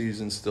long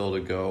season still to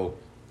go.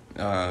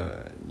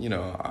 They're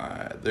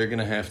going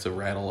to have to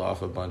rattle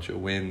off a bunch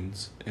of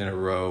wins in a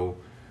row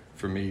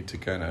for me to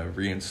kind of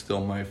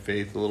reinstill my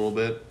faith a little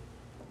bit.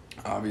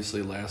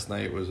 Obviously, last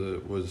night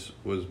was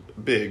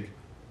big.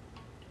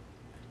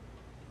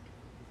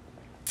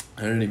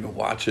 I didn't even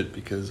watch it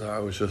because I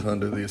was just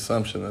under the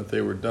assumption that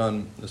they were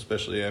done,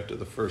 especially after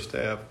the first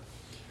half.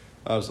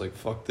 I was like,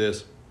 fuck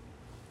this.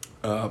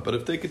 But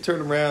if they could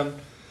turn around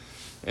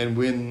and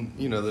win,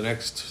 the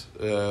next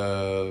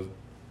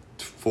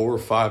 4 or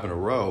 5 in a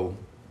row,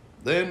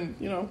 then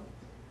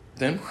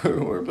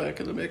we're back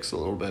in the mix a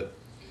little bit.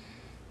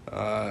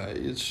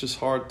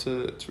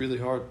 It's really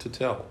hard to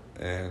tell.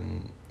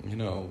 And,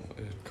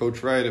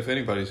 Coach Wright, if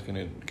anybody's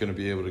gonna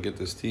be able to get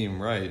this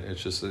team right,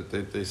 it's just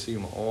that they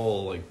seem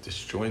all, like,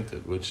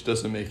 disjointed, which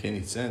doesn't make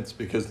any sense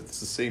because it's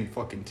the same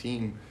fucking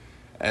team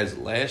as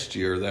last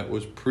year that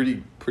was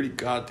pretty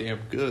goddamn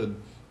good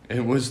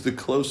and was the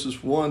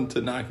closest one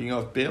to knocking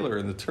off Baylor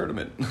in the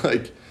tournament.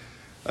 Like,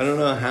 I don't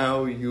know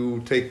how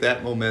you take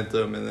that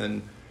momentum and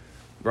then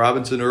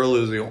Robinson Earl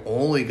is the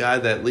only guy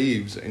that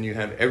leaves and you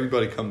have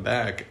everybody come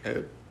back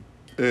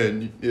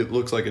and it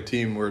looks like a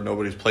team where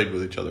nobody's played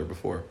with each other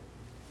before.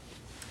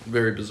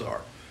 Very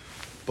bizarre.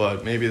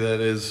 But maybe that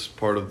is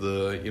part of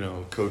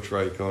the, Coach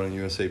Wright going to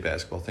USA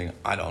basketball thing.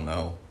 I don't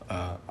know.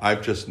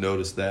 I've just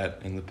noticed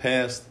that in the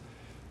past.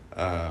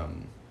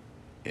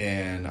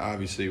 And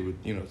obviously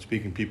with,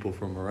 speaking people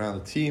from around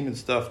the team and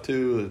stuff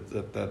too,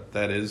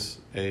 that is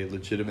a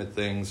legitimate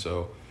thing.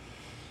 So,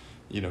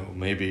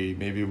 maybe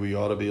we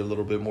ought to be a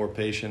little bit more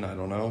patient. I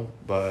don't know.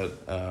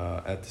 But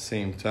at the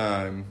same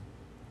time,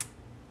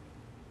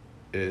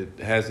 it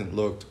hasn't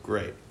looked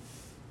great.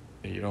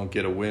 You don't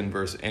get a win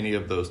versus any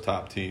of those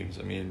top teams.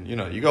 I mean,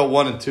 you go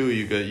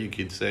 1-2, you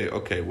could say,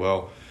 okay,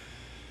 well,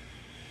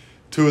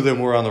 2 of them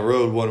were on the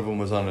road, 1 of them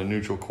was on a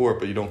neutral court,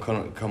 but you don't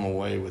come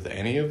away with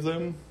any of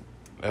them.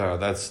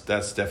 That's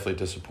definitely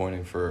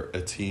disappointing for a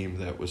team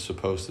that was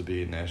supposed to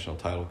be a national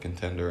title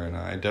contender, and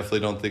I definitely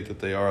don't think that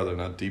they are. They're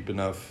not deep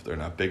enough. They're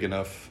not big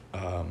enough.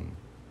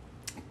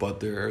 But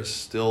there's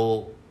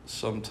still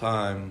some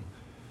time.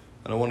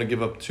 I don't want to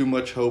give up too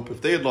much hope.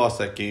 If they had lost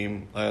that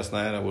game last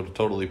night, I would have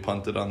totally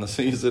punted on the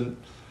season,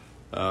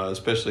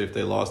 especially if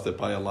they lost it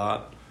by a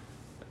lot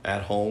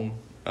at home.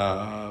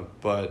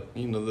 But,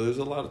 there's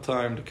a lot of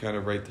time to kind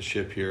of right the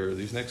ship here.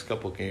 These next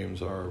couple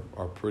games are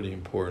pretty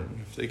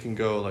important. If they can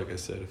go, like I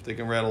said, if they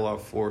can rattle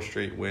off 4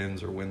 straight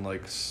wins or win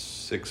like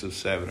 6 of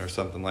 7 or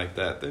something like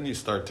that, then you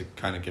start to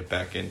kind of get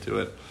back into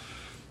it,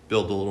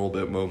 build a little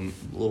bit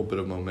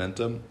of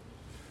momentum.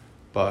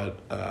 But,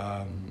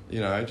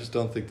 I just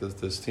don't think that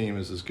this team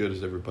is as good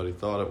as everybody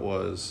thought it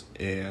was,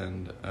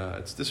 and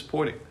it's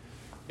disappointing.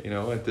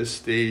 At this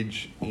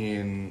stage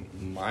in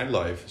my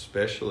life,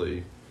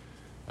 especially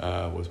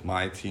with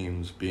my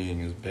teams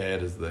being as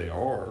bad as they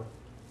are,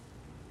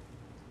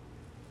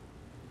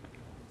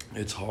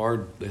 it's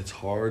hard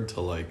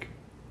to,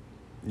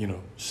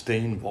 stay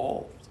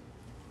involved.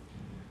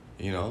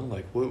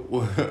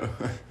 What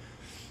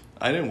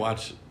I didn't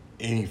watch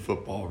any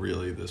football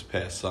really this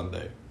past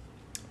Sunday.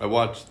 I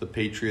watched the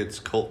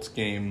Patriots-Colts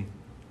game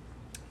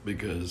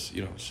because,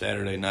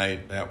 Saturday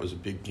night, that was a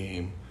big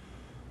game.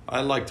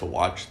 I like to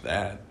watch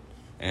that.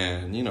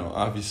 And,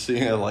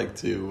 obviously I like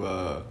to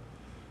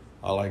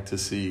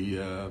see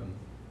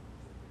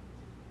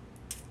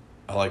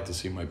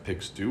my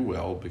picks do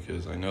well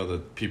because I know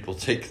that people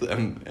take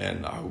them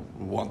and I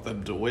want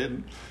them to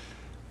win.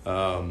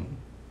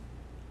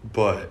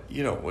 But,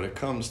 when it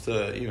comes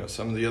to,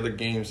 some of the other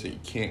games that you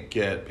can't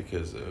get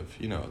because of,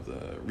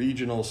 the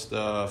regional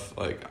stuff,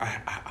 like,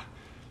 I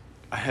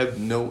have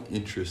no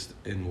interest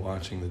in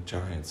watching the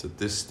Giants at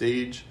this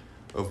stage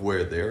of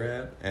where they're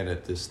at and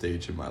at this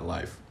stage in my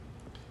life.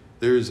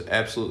 There's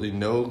absolutely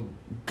no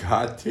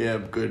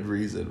goddamn good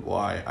reason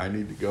why I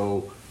need to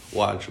go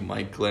watch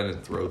Mike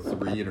Glennon throw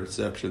 3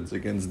 interceptions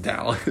against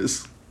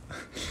Dallas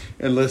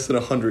and less than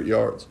 100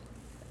 yards.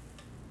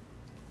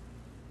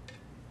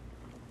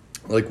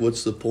 Like,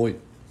 what's the point?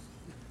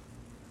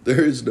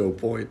 There is no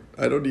point.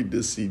 I don't need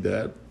to see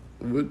that.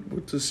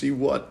 What to see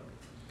what?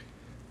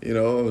 I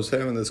was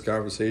having this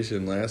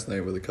conversation last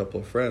night with a couple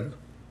of friends.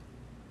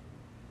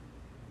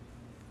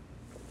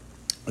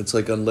 It's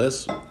like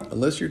unless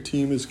your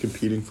team is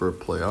competing for a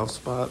playoff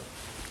spot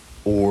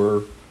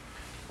or,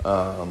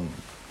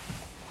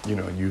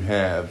 you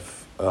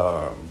have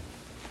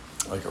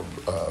like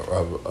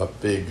a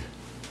big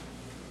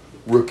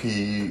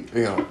rookie,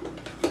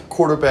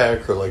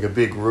 quarterback or like a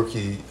big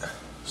rookie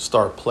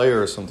star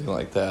player or something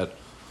like that,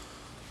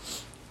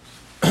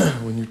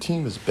 when your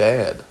team is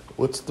bad,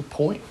 what's the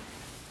point?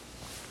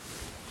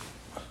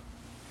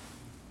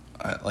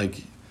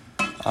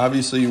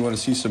 Obviously you want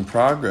to see some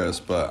progress,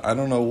 but I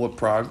don't know what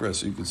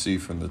progress you could see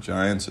from the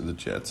Giants or the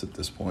Jets at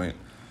this point.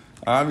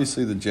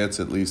 Obviously the Jets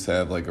at least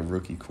have like a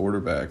rookie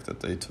quarterback that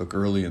they took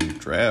early in the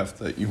draft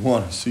that you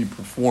want to see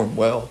perform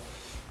well.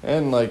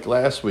 And like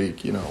last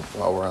week,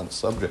 while we're on the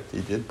subject,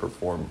 he did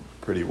perform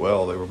pretty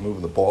well. They were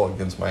moving the ball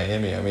against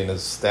Miami. I mean,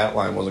 his stat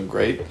line wasn't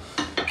great,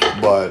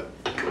 but,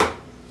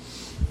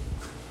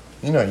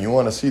 you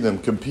want to see them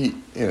compete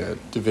in a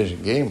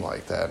division game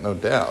like that, no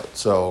doubt.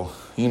 So,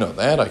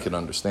 that I can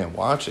understand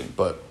watching.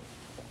 But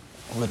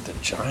with the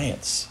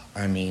Giants,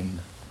 I mean,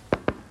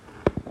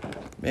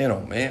 man, oh,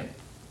 man,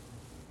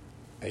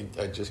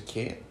 I just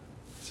can't.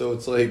 So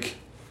it's like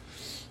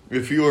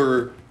if you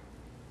were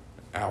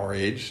our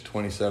age,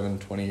 27,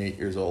 28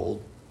 years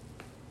old,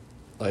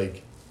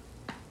 like,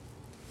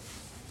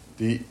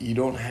 you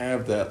don't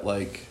have that,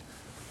 like,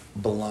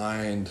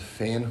 blind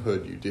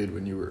fanhood you did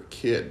when you were a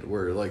kid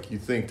where, like, you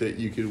think that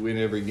you could win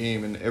every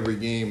game and every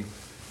game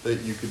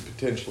that you could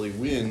potentially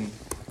win,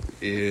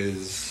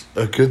 is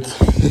a good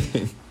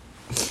thing.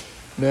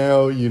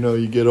 Now,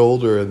 you get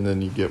older and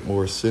then you get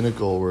more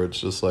cynical where it's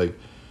just like,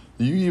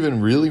 do you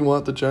even really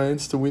want the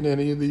Giants to win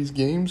any of these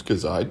games?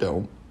 Because I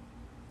don't.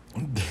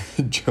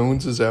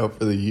 Jones is out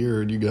for the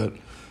year and you got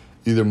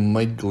either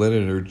Mike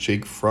Glennon or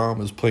Jake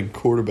Fromm is playing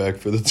quarterback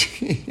for the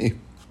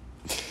team.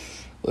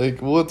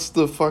 Like, what's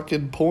the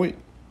fucking point?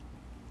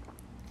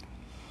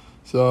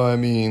 So, I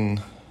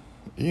mean,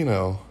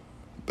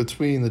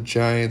 between the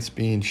Giants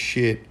being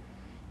shit,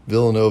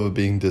 Villanova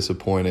being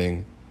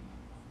disappointing,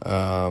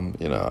 I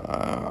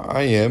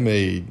am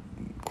a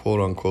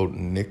quote-unquote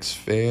Knicks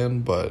fan,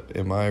 but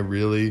am I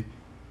really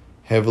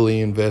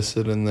heavily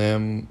invested in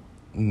them?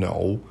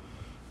 No.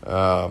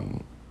 I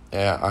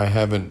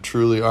haven't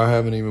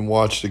even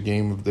watched a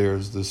game of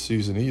theirs this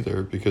season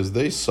either because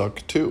they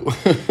suck too.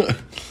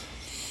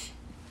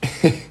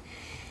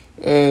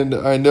 And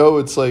I know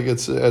it's like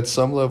it's at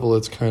some level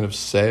it's kind of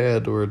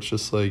sad where it's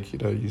just like,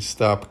 you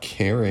stop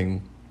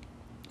caring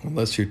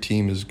unless your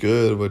team is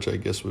good, which I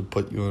guess would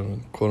put you on a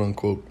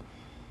quote-unquote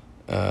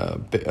a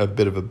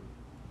bit of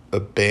a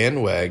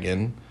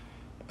bandwagon.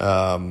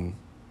 But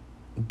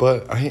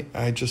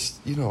I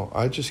just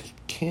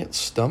can't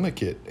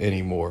stomach it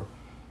anymore.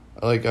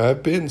 Like,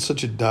 I've been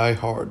such a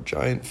diehard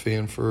Giant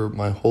fan for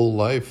my whole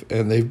life,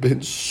 and they've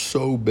been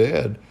so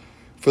bad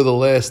for the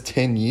last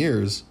 10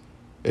 years.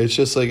 It's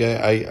just like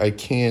I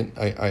can't.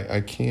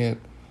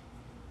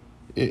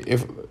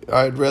 If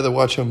I'd rather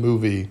watch a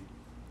movie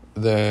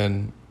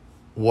than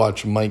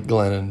watch Mike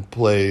Glennon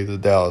play the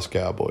Dallas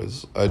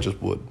Cowboys. I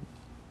just would.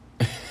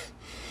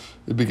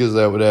 Because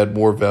that would add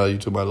more value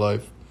to my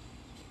life.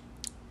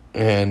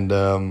 And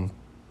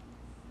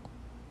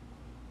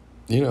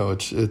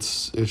it's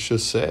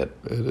just sad.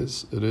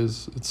 It's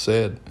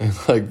sad.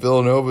 And like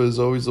Villanova is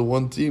always the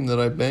one team that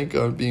I bank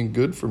on being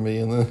good for me,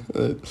 and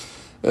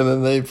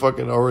then they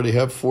fucking already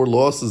have 4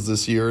 losses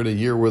this year in a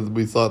year where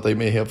we thought they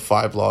may have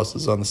 5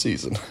 losses on the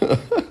season.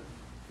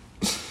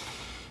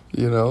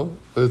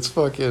 It's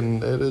fucking,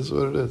 it is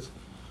what it is.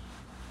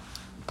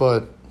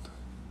 But,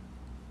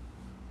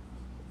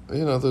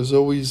 there's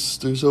always,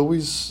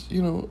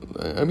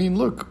 I mean,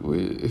 look,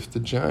 if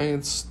the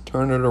Giants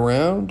turn it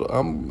around,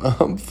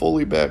 I'm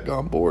fully back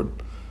on board.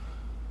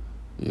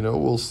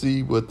 We'll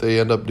see what they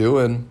end up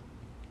doing.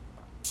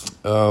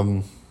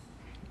 I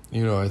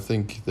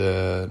think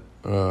that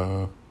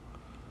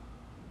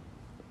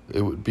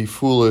it would be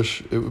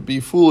foolish. It would be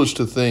foolish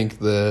to think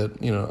that,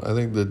 I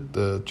think that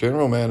the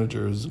general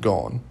manager is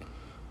gone.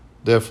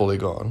 Definitely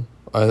gone.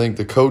 I think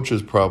the coach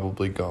is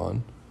probably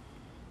gone.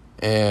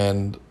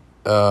 And,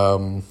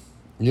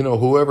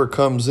 whoever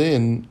comes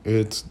in,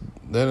 it's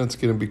going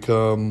to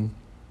become,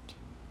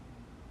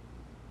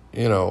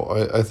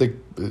 I think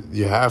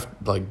you have,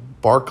 like,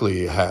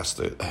 Barkley has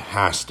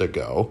to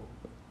go.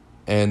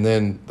 And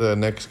then the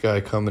next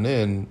guy coming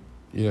in,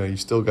 you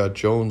still got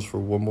Jones for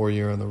one more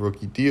year on the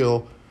rookie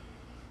deal.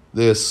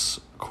 This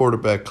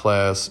quarterback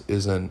class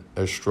isn't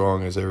as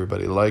strong as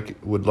everybody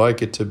would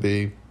like it to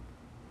be.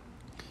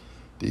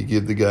 Do you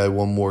give the guy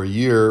one more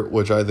year,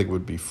 which I think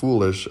would be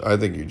foolish? I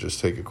think you just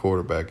take a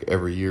quarterback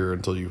every year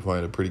until you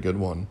find a pretty good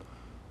one.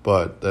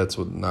 But that's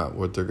not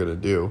what they're going to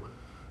do.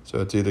 So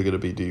it's either going to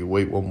be, do you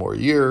wait one more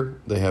year?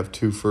 They have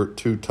two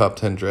top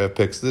 10 draft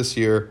picks this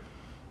year.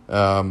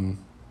 What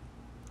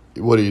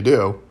do you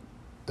do?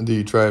 Do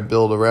you try and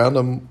build around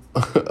them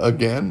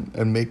again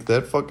and make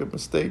that fucking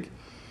mistake?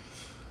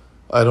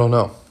 I don't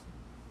know.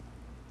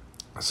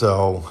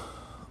 So,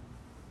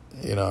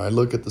 I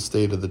look at the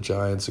state of the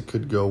Giants. It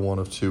could go one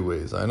of two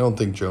ways. I don't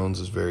think Jones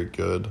is very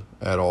good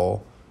at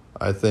all.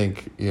 I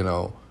think,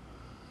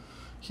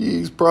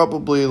 he's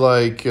probably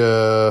like,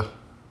 I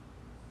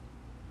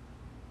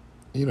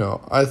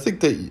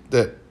think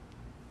that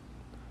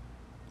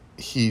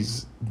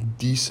he's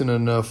decent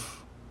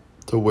enough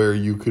to where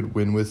you could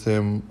win with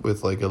him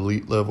with like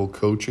elite level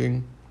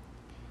coaching.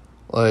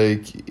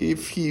 Like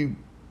if he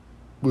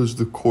was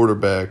the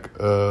quarterback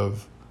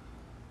of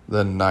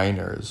the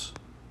Niners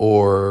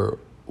or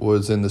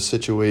was in the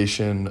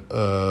situation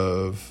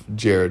of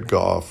Jared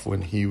Goff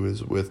when he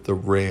was with the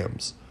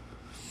Rams.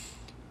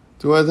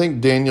 Do I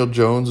think Daniel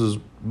Jones is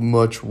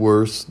much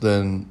worse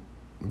than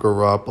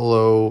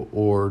Garoppolo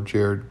or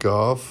Jared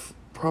Goff?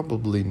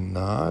 Probably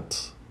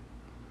not.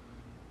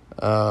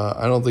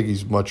 I don't think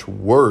he's much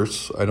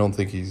worse. I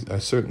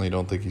certainly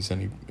don't think he's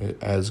any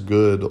as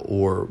good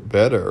or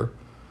better.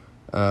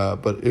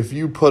 But if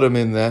you put him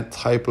in that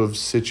type of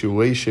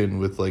situation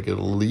with like an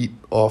elite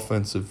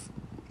offensive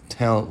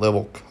talent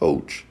level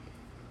coach,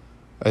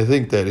 I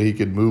think that he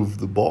could move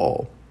the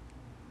ball.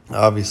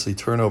 Obviously,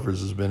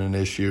 turnovers has been an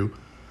issue.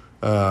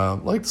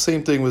 Like the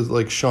same thing with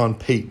like Sean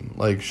Payton.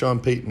 Like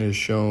Sean Payton has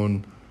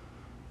shown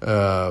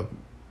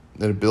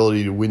an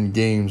ability to win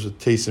games with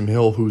Taysom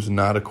Hill, who's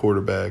not a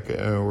quarterback,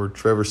 or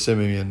Trevor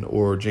Siemian,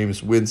 or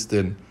Jameis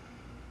Winston.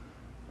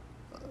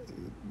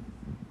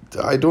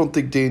 I don't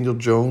think Daniel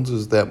Jones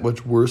is that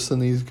much worse than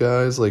these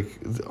guys. Like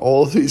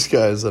all of these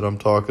guys that I'm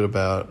talking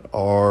about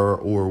are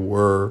or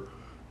were,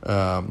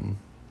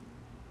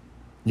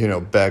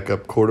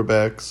 backup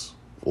quarterbacks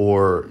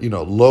or, really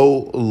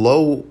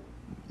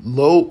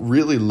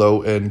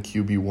low end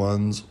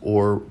QB1s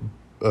or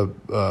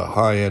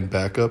high end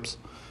backups.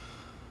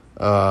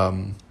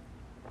 And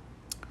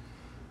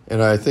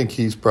I think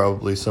he's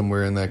probably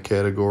somewhere in that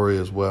category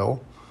as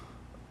well.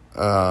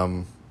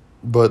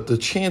 But the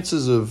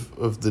chances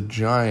of the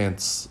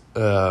Giants,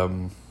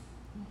 getting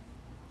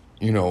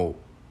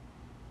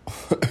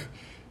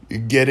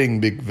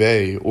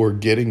McVay or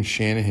getting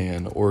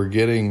Shanahan or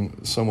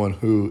getting someone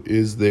who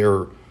is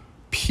their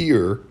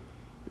peer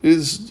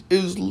is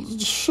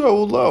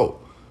so low.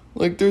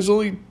 Like, there's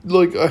only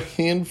like a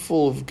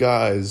handful of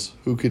guys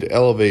who could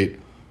elevate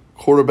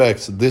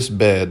quarterbacks this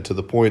bad to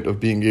the point of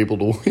being able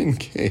to win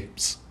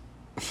games.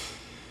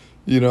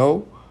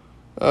 You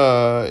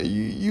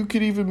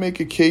could even make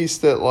a case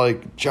that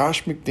like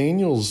Josh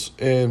McDaniels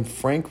and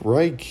Frank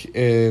Reich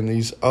and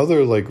these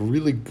other like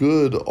really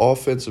good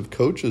offensive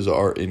coaches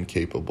are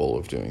incapable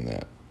of doing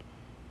that.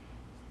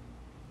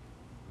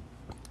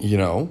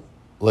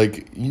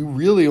 Like, you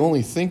really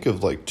only think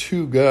of like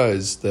two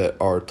guys that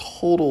are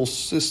total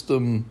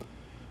system,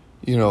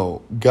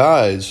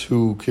 guys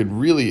who could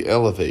really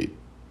elevate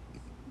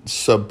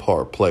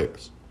subpar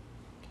players.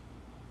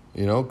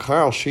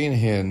 Kyle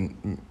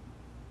Shanahan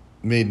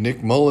made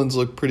Nick Mullins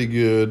look pretty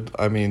good.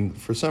 I mean,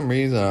 for some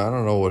reason, I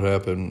don't know what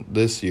happened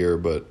this year,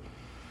 but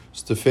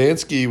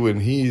Stefanski,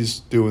 when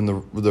he's doing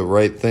the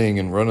right thing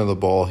and running the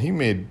ball, he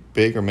made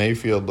Baker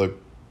Mayfield look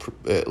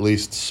at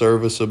least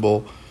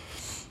serviceable.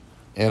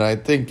 And I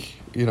think,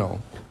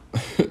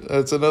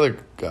 that's another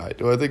guy.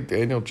 Do I think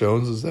Daniel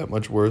Jones is that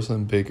much worse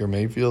than Baker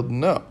Mayfield?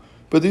 No.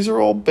 But these are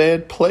all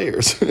bad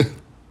players.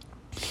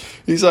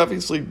 He's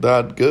obviously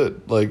not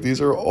good. Like,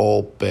 these are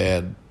all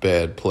bad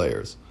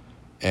players.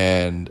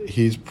 And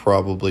he's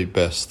probably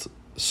best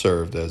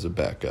served as a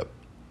backup.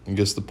 I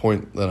guess the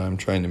point that I'm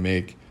trying to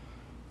make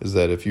is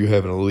that if you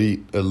have an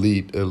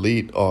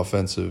elite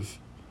offensive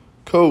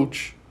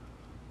coach,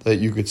 that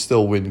you could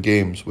still win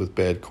games with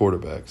bad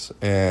quarterbacks.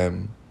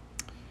 And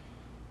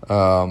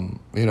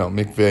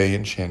McVay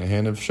and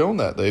Shanahan have shown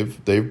that.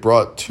 They've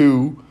brought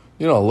two.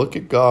 Look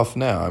at Goff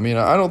now. I mean,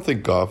 I don't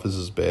think Goff is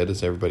as bad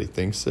as everybody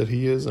thinks that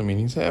he is. I mean,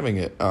 he's having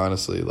it,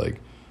 honestly.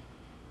 Like,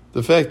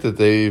 the fact that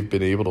they've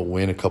been able to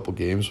win a couple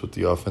games with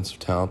the offensive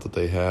talent that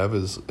they have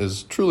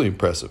is truly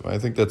impressive. I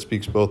think that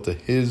speaks both to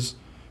his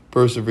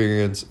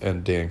perseverance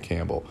and Dan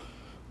Campbell.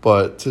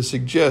 But to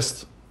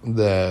suggest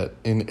that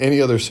in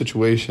any other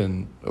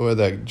situation, whether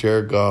that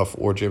Jared Goff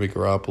or Jimmy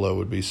Garoppolo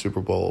would be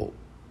Super Bowl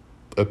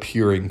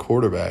appearing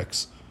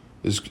quarterbacks,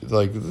 is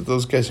like,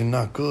 those guys are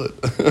not good.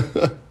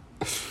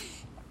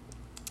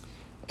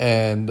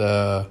 And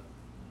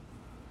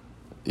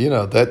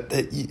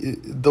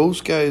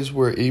those guys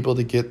were able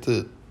to get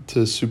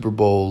to Super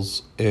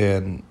Bowls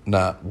and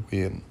not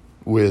win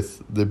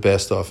with the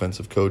best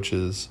offensive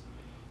coaches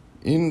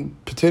in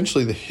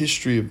potentially the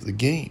history of the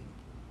game.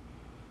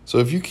 So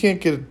if you can't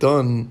get it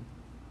done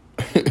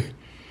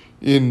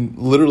in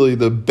literally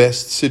the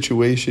best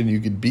situation you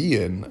could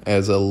be in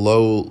as a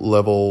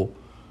low-level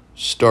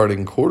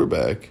starting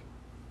quarterback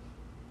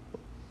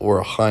or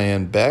a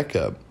high-end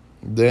backup,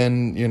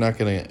 then you're not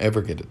going to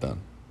ever get it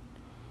done.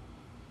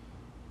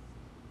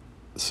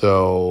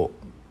 So,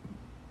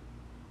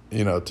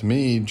 to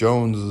me,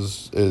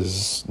 Jones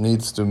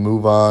needs to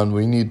move on.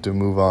 We need to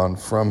move on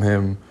from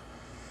him.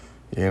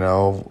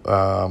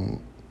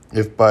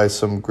 If by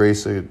some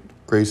grace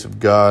of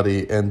God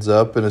he ends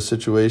up in a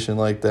situation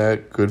like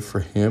that, good for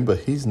him. But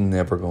he's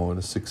never going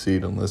to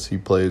succeed unless he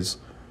plays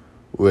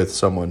with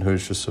someone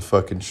who's just a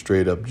fucking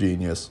straight-up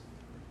genius.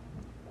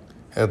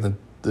 And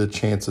the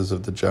chances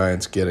of the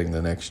Giants getting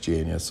the next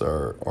genius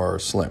are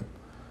slim.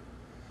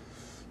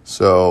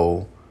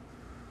 So,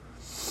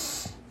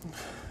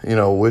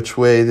 which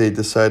way they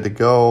decide to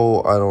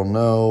go, I don't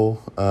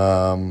know.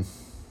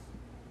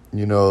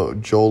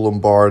 Joe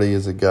Lombardi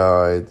is a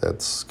guy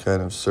that's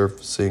kind of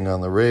surfacing on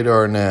the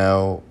radar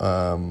now.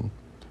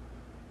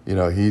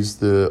 He's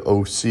the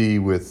OC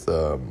with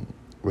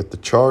the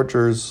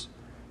Chargers.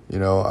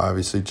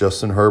 Obviously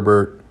Justin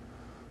Herbert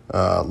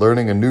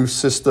learning a new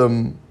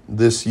system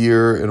this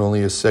year, and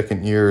only his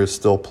second year, is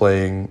still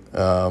playing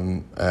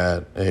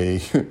at a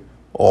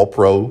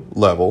all-pro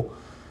level.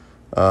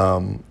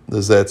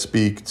 Does that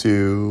speak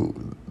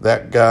to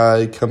that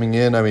guy coming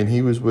in? I mean,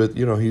 he was with,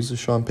 he's a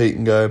Sean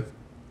Payton guy,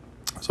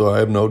 so I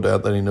have no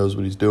doubt that he knows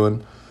what he's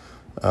doing.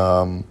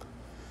 But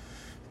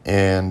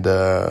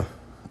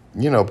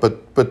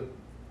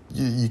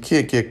you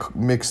can't get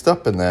mixed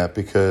up in that,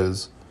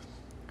 because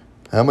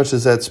how much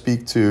does that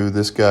speak to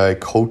this guy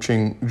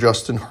coaching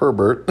Justin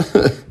Herbert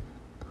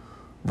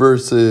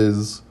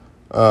versus,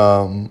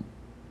 Justin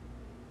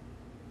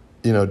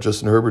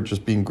Herbert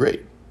just being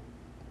great?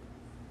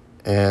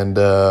 And,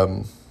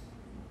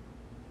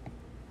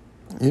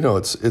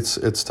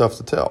 it's tough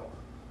to tell.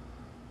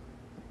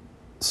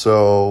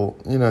 So,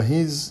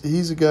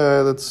 he's a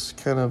guy that's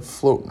kind of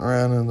floating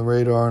around in the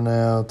radar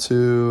now,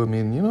 too. I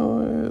mean,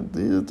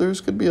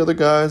 there's could be other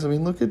guys. I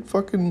mean, look at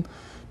fucking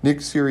Nick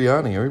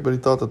Sirianni. Everybody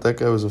thought that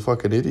guy was a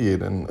fucking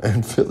idiot,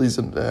 and Phillies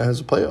has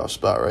a playoff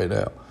spot right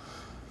now.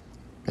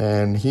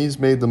 And he's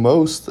made the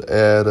most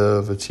out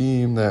of a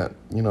team that,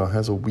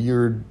 has a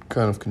weird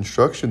kind of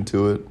construction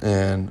to it,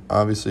 and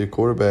obviously a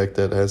quarterback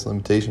that has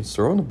limitations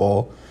throwing the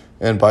ball.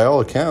 And by all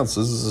accounts,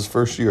 this is his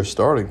first year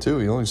starting, too.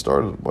 He only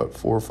started, 4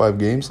 or 5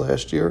 games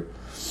last year?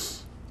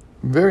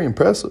 Very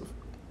impressive.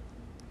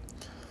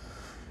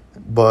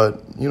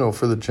 But,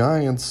 for the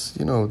Giants,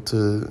 you're going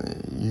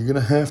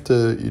to have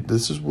to,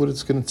 this is what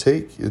it's going to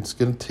take. It's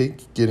going to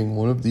take getting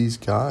one of these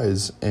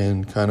guys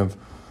and kind of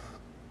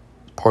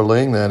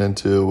parlaying that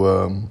into,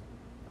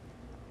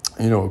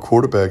 a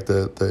quarterback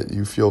that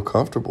you feel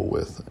comfortable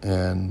with.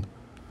 And,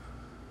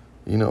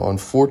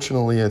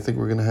 unfortunately, I think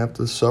we're going to have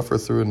to suffer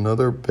through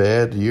another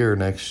bad year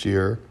next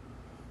year,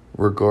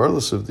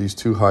 regardless of these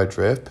 2 high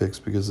draft picks,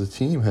 because the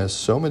team has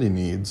so many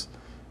needs.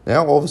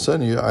 Now, all of a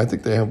sudden, I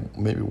think they have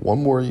maybe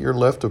one more year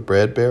left of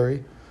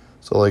Bradbury.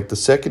 So, the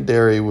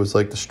secondary was,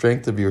 the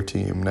strength of your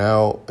team.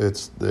 Now,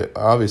 it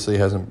obviously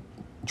hasn't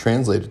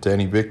translated to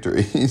any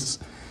victories.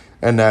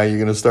 And now you're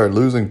going to start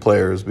losing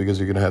players because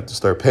you're going to have to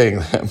start paying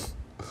them.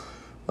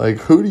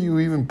 Who do you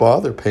even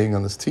bother paying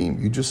on this team?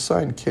 You just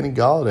signed Kenny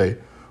Golladay,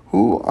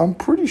 who I'm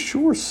pretty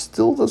sure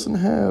still doesn't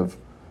have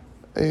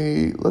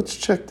a... Let's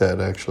check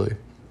that, actually.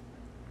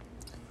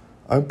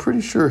 I'm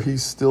pretty sure he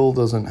still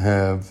doesn't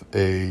have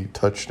a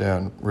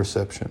touchdown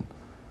reception.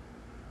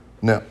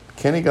 Now,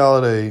 Kenny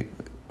Golladay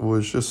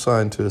was just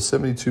signed to a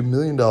 $72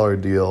 million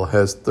deal,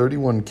 has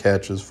 31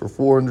 catches for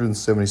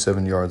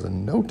 477 yards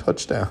and no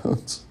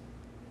touchdowns.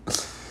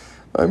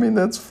 I mean,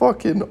 that's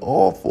fucking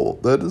awful.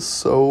 That is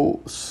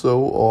so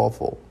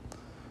awful.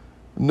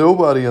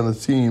 Nobody on the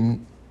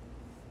team,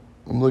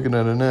 I'm looking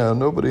at it now,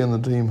 nobody on the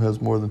team has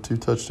more than 2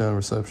 touchdown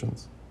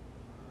receptions.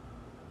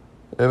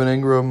 Evan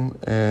Ingram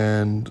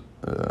and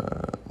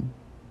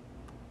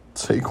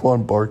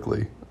Saquon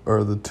Barkley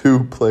are the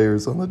 2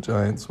 players on the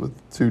Giants with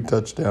 2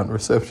 touchdown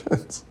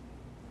receptions.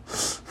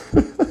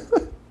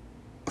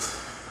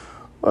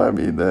 I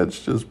mean,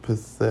 that's just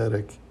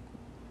pathetic.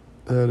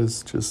 That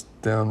is just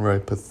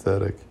downright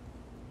pathetic.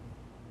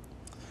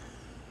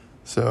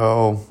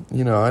 So,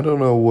 I don't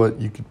know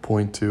what you could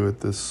point to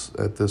at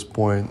this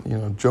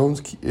point.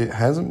 Jones,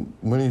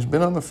 when he's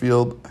been on the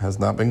field, has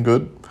not been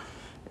good,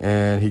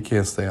 and he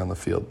can't stay on the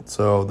field.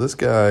 So this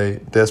guy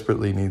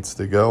desperately needs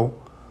to go,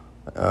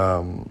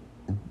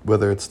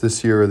 whether it's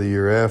this year or the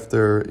year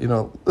after.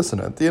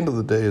 Listen, at the end of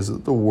the day, is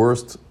it the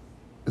worst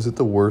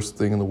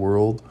thing in the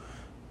world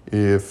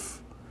if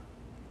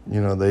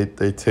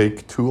they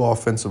take 2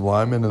 offensive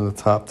linemen in the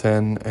top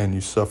 10 and you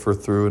suffer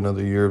through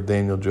another year of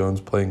Daniel Jones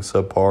playing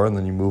subpar, and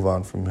then you move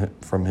on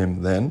from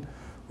him then,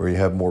 where you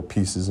have more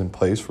pieces in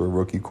place for a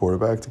rookie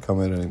quarterback to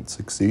come in and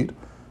succeed?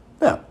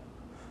 Yeah,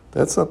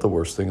 that's not the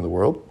worst thing in the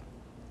world.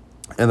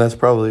 And that's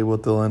probably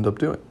what they'll end up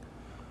doing.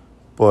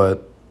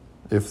 But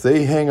if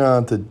they hang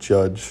on to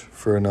Judge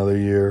for another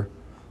year,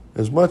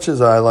 as much as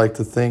I like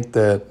to think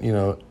that,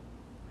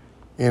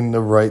 in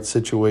the right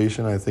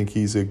situation, I think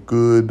he's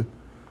good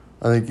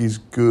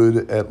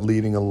at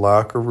leading a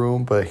locker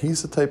room, but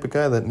he's the type of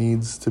guy that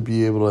needs to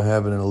be able to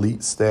have an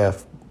elite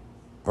staff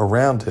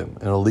around him,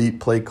 an elite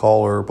play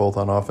caller both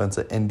on offense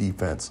and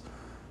defense.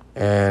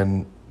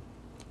 And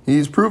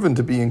he's proven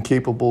to be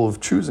incapable of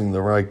choosing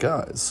the right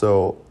guys.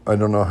 So I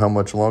don't know how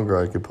much longer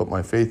I could put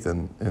my faith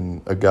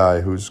in a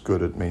guy who's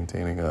good at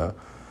maintaining a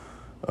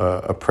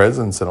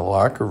presence in a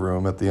locker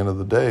room. At the end of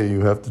the day,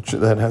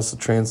 that has to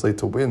translate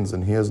to wins,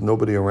 and he has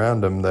nobody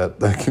around him that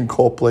can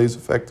call plays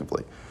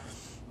effectively.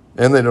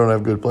 And they don't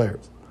have good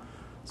players.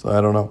 So I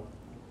don't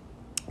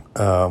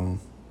know.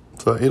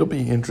 So it'll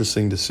be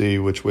interesting to see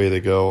which way they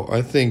go.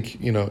 I think,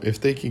 if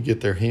they can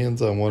get their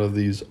hands on one of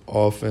these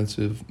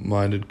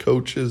offensive-minded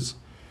coaches,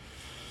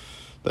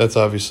 that's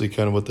obviously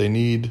kind of what they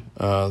need.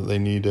 They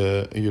need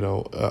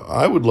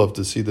I would love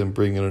to see them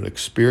bring in an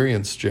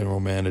experienced general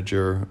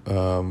manager,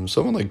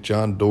 someone like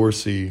John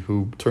Dorsey,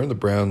 who turned the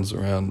Browns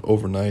around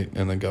overnight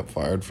and then got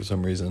fired for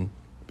some reason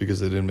because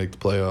they didn't make the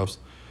playoffs.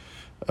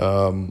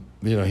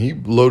 He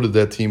loaded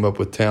that team up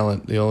with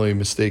talent. The only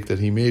mistake that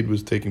he made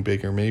was taking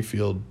Baker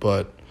Mayfield.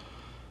 But,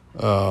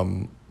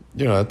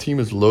 that team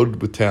is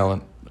loaded with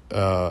talent,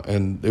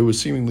 and it was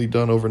seemingly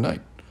done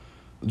overnight.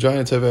 The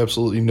Giants have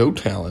absolutely no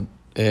talent,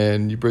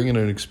 and you bring in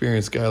an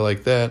experienced guy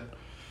like that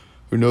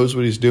who knows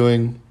what he's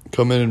doing,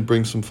 come in and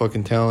bring some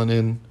fucking talent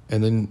in,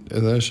 and then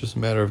it's just a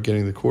matter of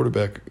getting the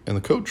quarterback and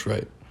the coach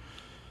right.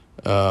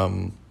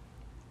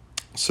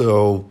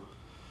 So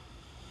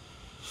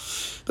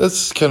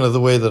that's kind of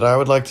the way that I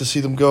would like to see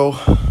them go.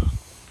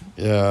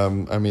 They're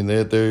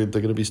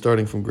going to be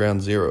starting from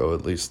ground zero.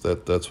 At least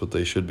that's what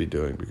they should be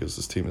doing, because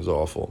this team is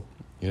awful.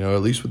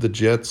 At least with the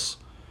Jets,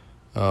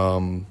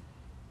 you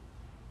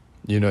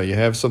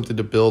have something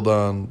to build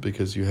on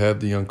because you have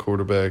the young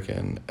quarterback,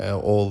 and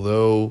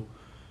although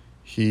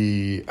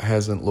he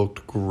hasn't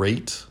looked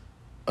great,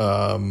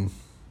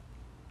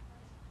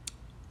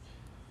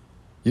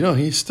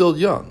 he's still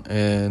young,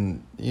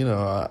 and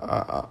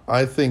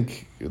I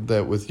think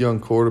that with young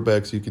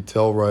quarterbacks, you could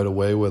tell right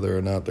away whether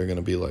or not they're going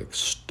to be like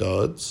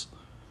studs.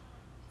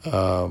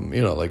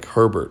 Like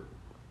Herbert.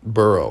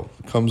 Burrow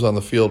comes on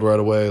the field right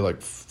away,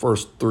 like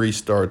first 3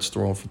 starts,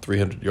 throwing for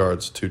 300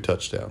 yards, 2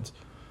 touchdowns.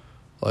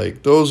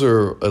 Like, those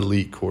are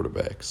elite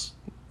quarterbacks.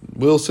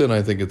 Wilson,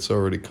 I think it's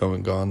already come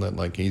and gone that,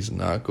 like, he's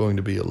not going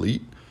to be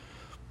elite,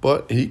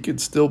 but he could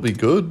still be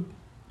good,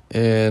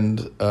 and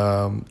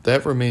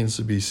that remains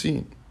to be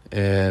seen.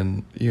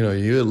 And, you know,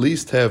 you at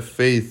least have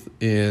faith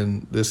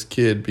in this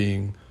kid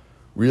being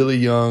really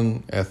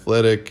young,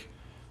 athletic,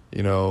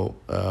 you know,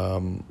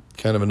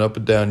 kind of an up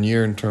and down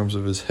year in terms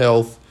of his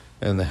health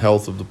and the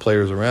health of the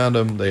players around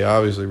him. They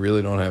obviously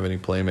really don't have any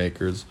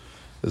playmakers.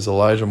 This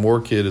Elijah Moore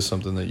kid is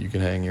something that you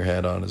can hang your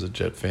hat on as a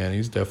Jet fan.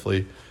 He's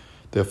definitely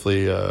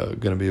going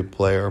to be a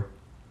player.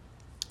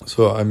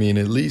 So, I mean,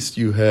 at least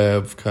you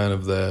have kind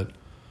of that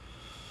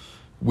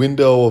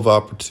window of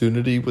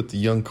opportunity with the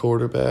young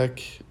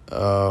quarterback.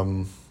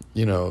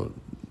 You know,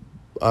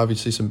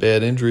 obviously some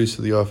bad injuries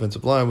to the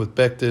offensive line with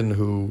Becton,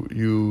 who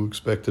you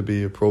expect to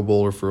be a Pro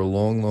Bowler for a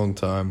long, long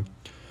time.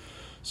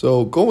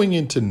 So going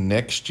into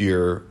next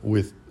year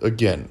with,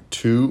 again,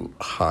 2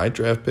 high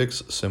draft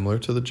picks similar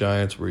to the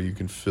Giants where you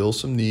can fill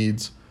some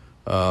needs.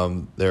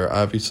 They're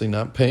obviously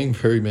not paying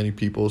very many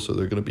people, so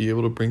they're going to be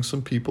able to bring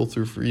some people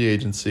through free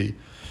agency.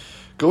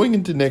 Going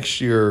into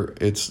next year,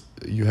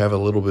 you have a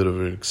little bit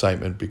of an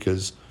excitement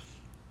because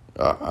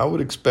I would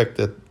expect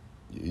that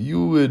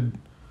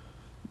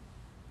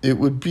it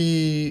would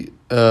be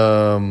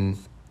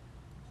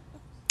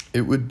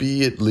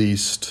at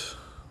least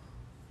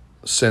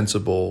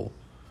sensible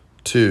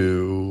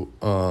to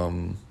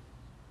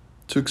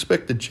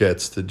expect the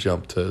Jets to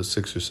jump to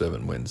 6 or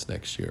 7 wins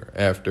next year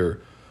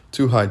after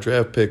 2 high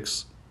draft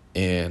picks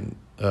and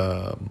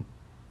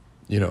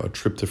you know, a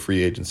trip to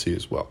free agency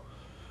as well.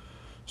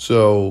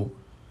 So,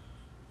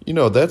 you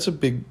know, that's a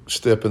big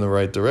step in the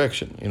right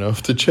direction. You know,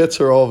 if the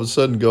Jets are all of a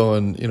sudden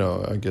going, you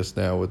know, I guess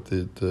now with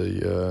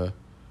the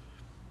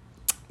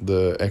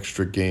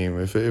extra game,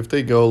 if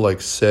they go like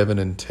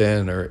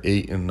 7-10 or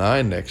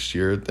 8-9 next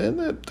year,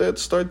 then that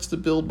starts to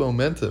build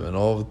momentum, and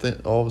all of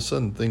a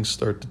sudden things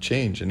start to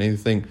change, and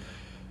anything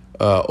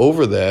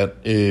over that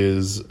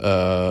is you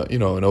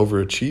know, an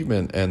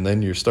overachievement, and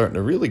then you're starting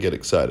to really get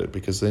excited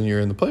because then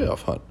you're in the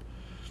playoff hunt.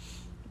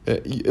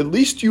 At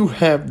least you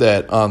have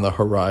that on the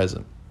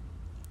horizon.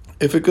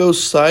 If it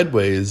goes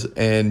sideways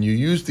and you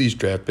use these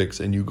draft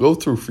picks and you go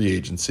through free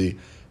agency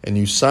and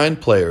you sign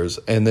players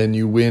and then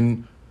you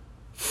win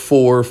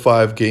 4 or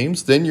 5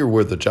 games, then you're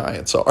where the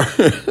Giants are,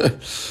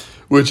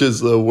 which is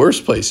the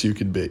worst place you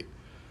can be.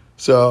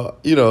 So,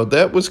 you know,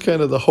 that was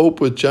kind of the hope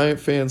with Giant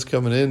fans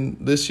coming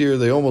in this year.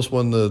 They almost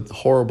won the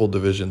horrible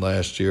division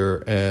last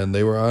year, and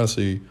they were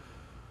honestly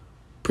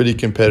pretty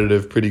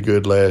competitive, pretty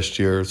good last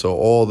year. So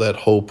all that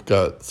hope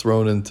got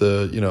thrown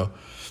into, you know,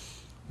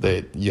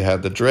 you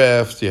had the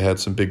draft, you had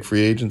some big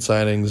free agent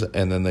signings,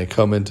 and then they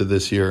come into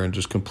this year and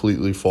just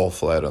completely fall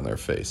flat on their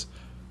face.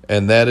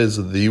 And that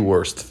is the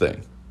worst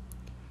thing.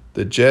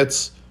 The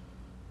Jets,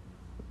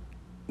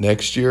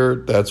 next year,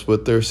 that's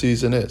what their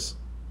season is.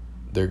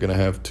 They're going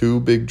to have 2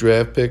 big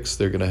draft picks.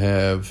 They're going to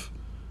have,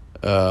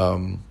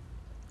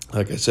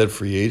 like I said,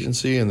 free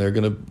agency, and there's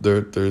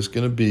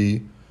going to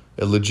be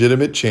a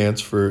legitimate chance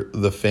for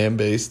the fan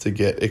base to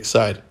get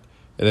excited.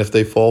 And if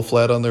they fall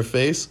flat on their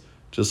face,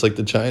 just like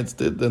the Giants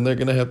did, then they're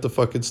going to have to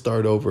fucking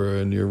start over,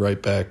 and you're right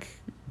back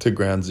to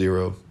ground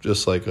zero,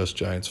 just like us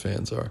Giants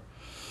fans are.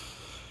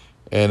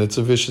 And it's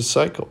a vicious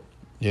cycle,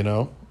 you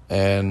know?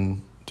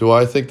 And do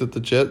I think that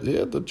the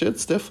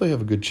Jets definitely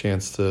have a good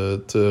chance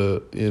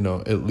to you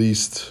know, at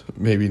least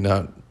maybe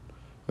not.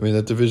 I mean,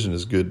 that division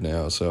is good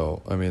now,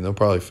 so, I mean, they'll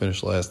probably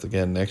finish last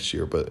again next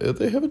year, but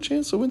they have a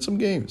chance to win some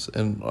games,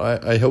 and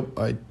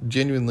I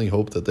genuinely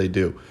hope that they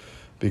do,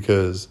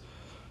 because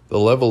the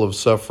level of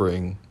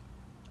suffering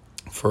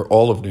for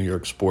all of New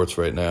York sports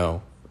right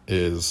now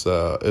is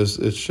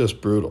it's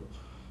just brutal.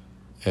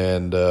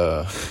 And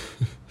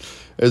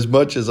as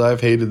much as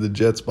I've hated the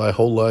Jets my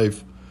whole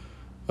life,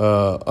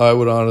 I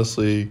would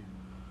honestly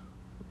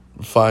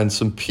find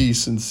some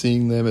peace in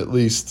seeing them at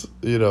least,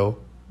 you know,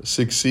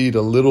 succeed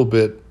a little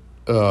bit,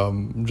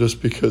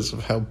 just because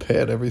of how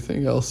bad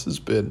everything else has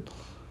been.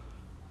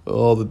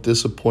 All the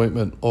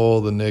disappointment,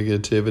 all the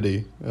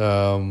negativity.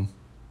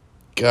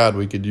 God,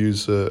 we could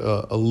use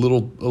a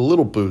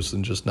little boost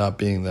in just not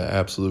being the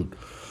absolute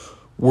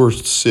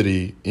worst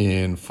city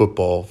in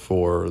football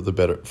for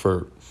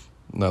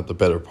not the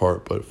better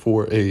part, but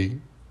for a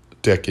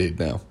decade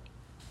now.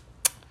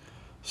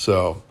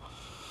 So,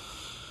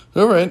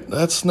 all right,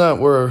 that's not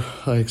where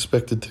I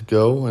expected to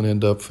go and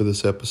end up for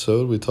this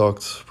episode. We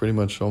talked pretty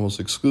much almost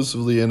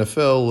exclusively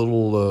NFL, a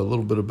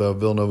little bit about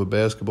Villanova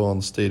basketball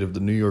and the state of the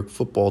New York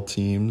football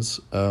teams.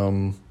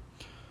 You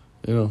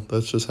know,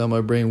 that's just how my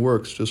brain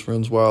works, just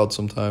runs wild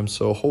sometimes.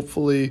 So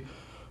hopefully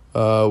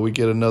we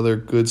get another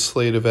good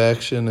slate of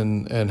action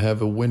and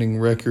have a winning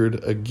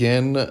record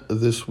again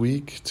this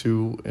week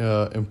to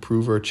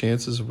improve our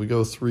chances. If we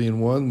go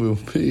 3-1, we'll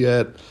be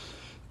at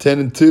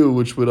 10-2,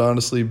 which would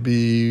honestly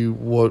be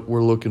what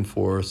we're looking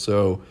for.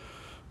 So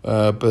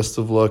best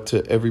of luck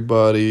to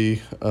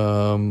everybody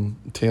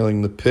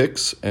tailing the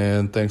picks,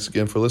 and thanks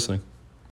again for listening.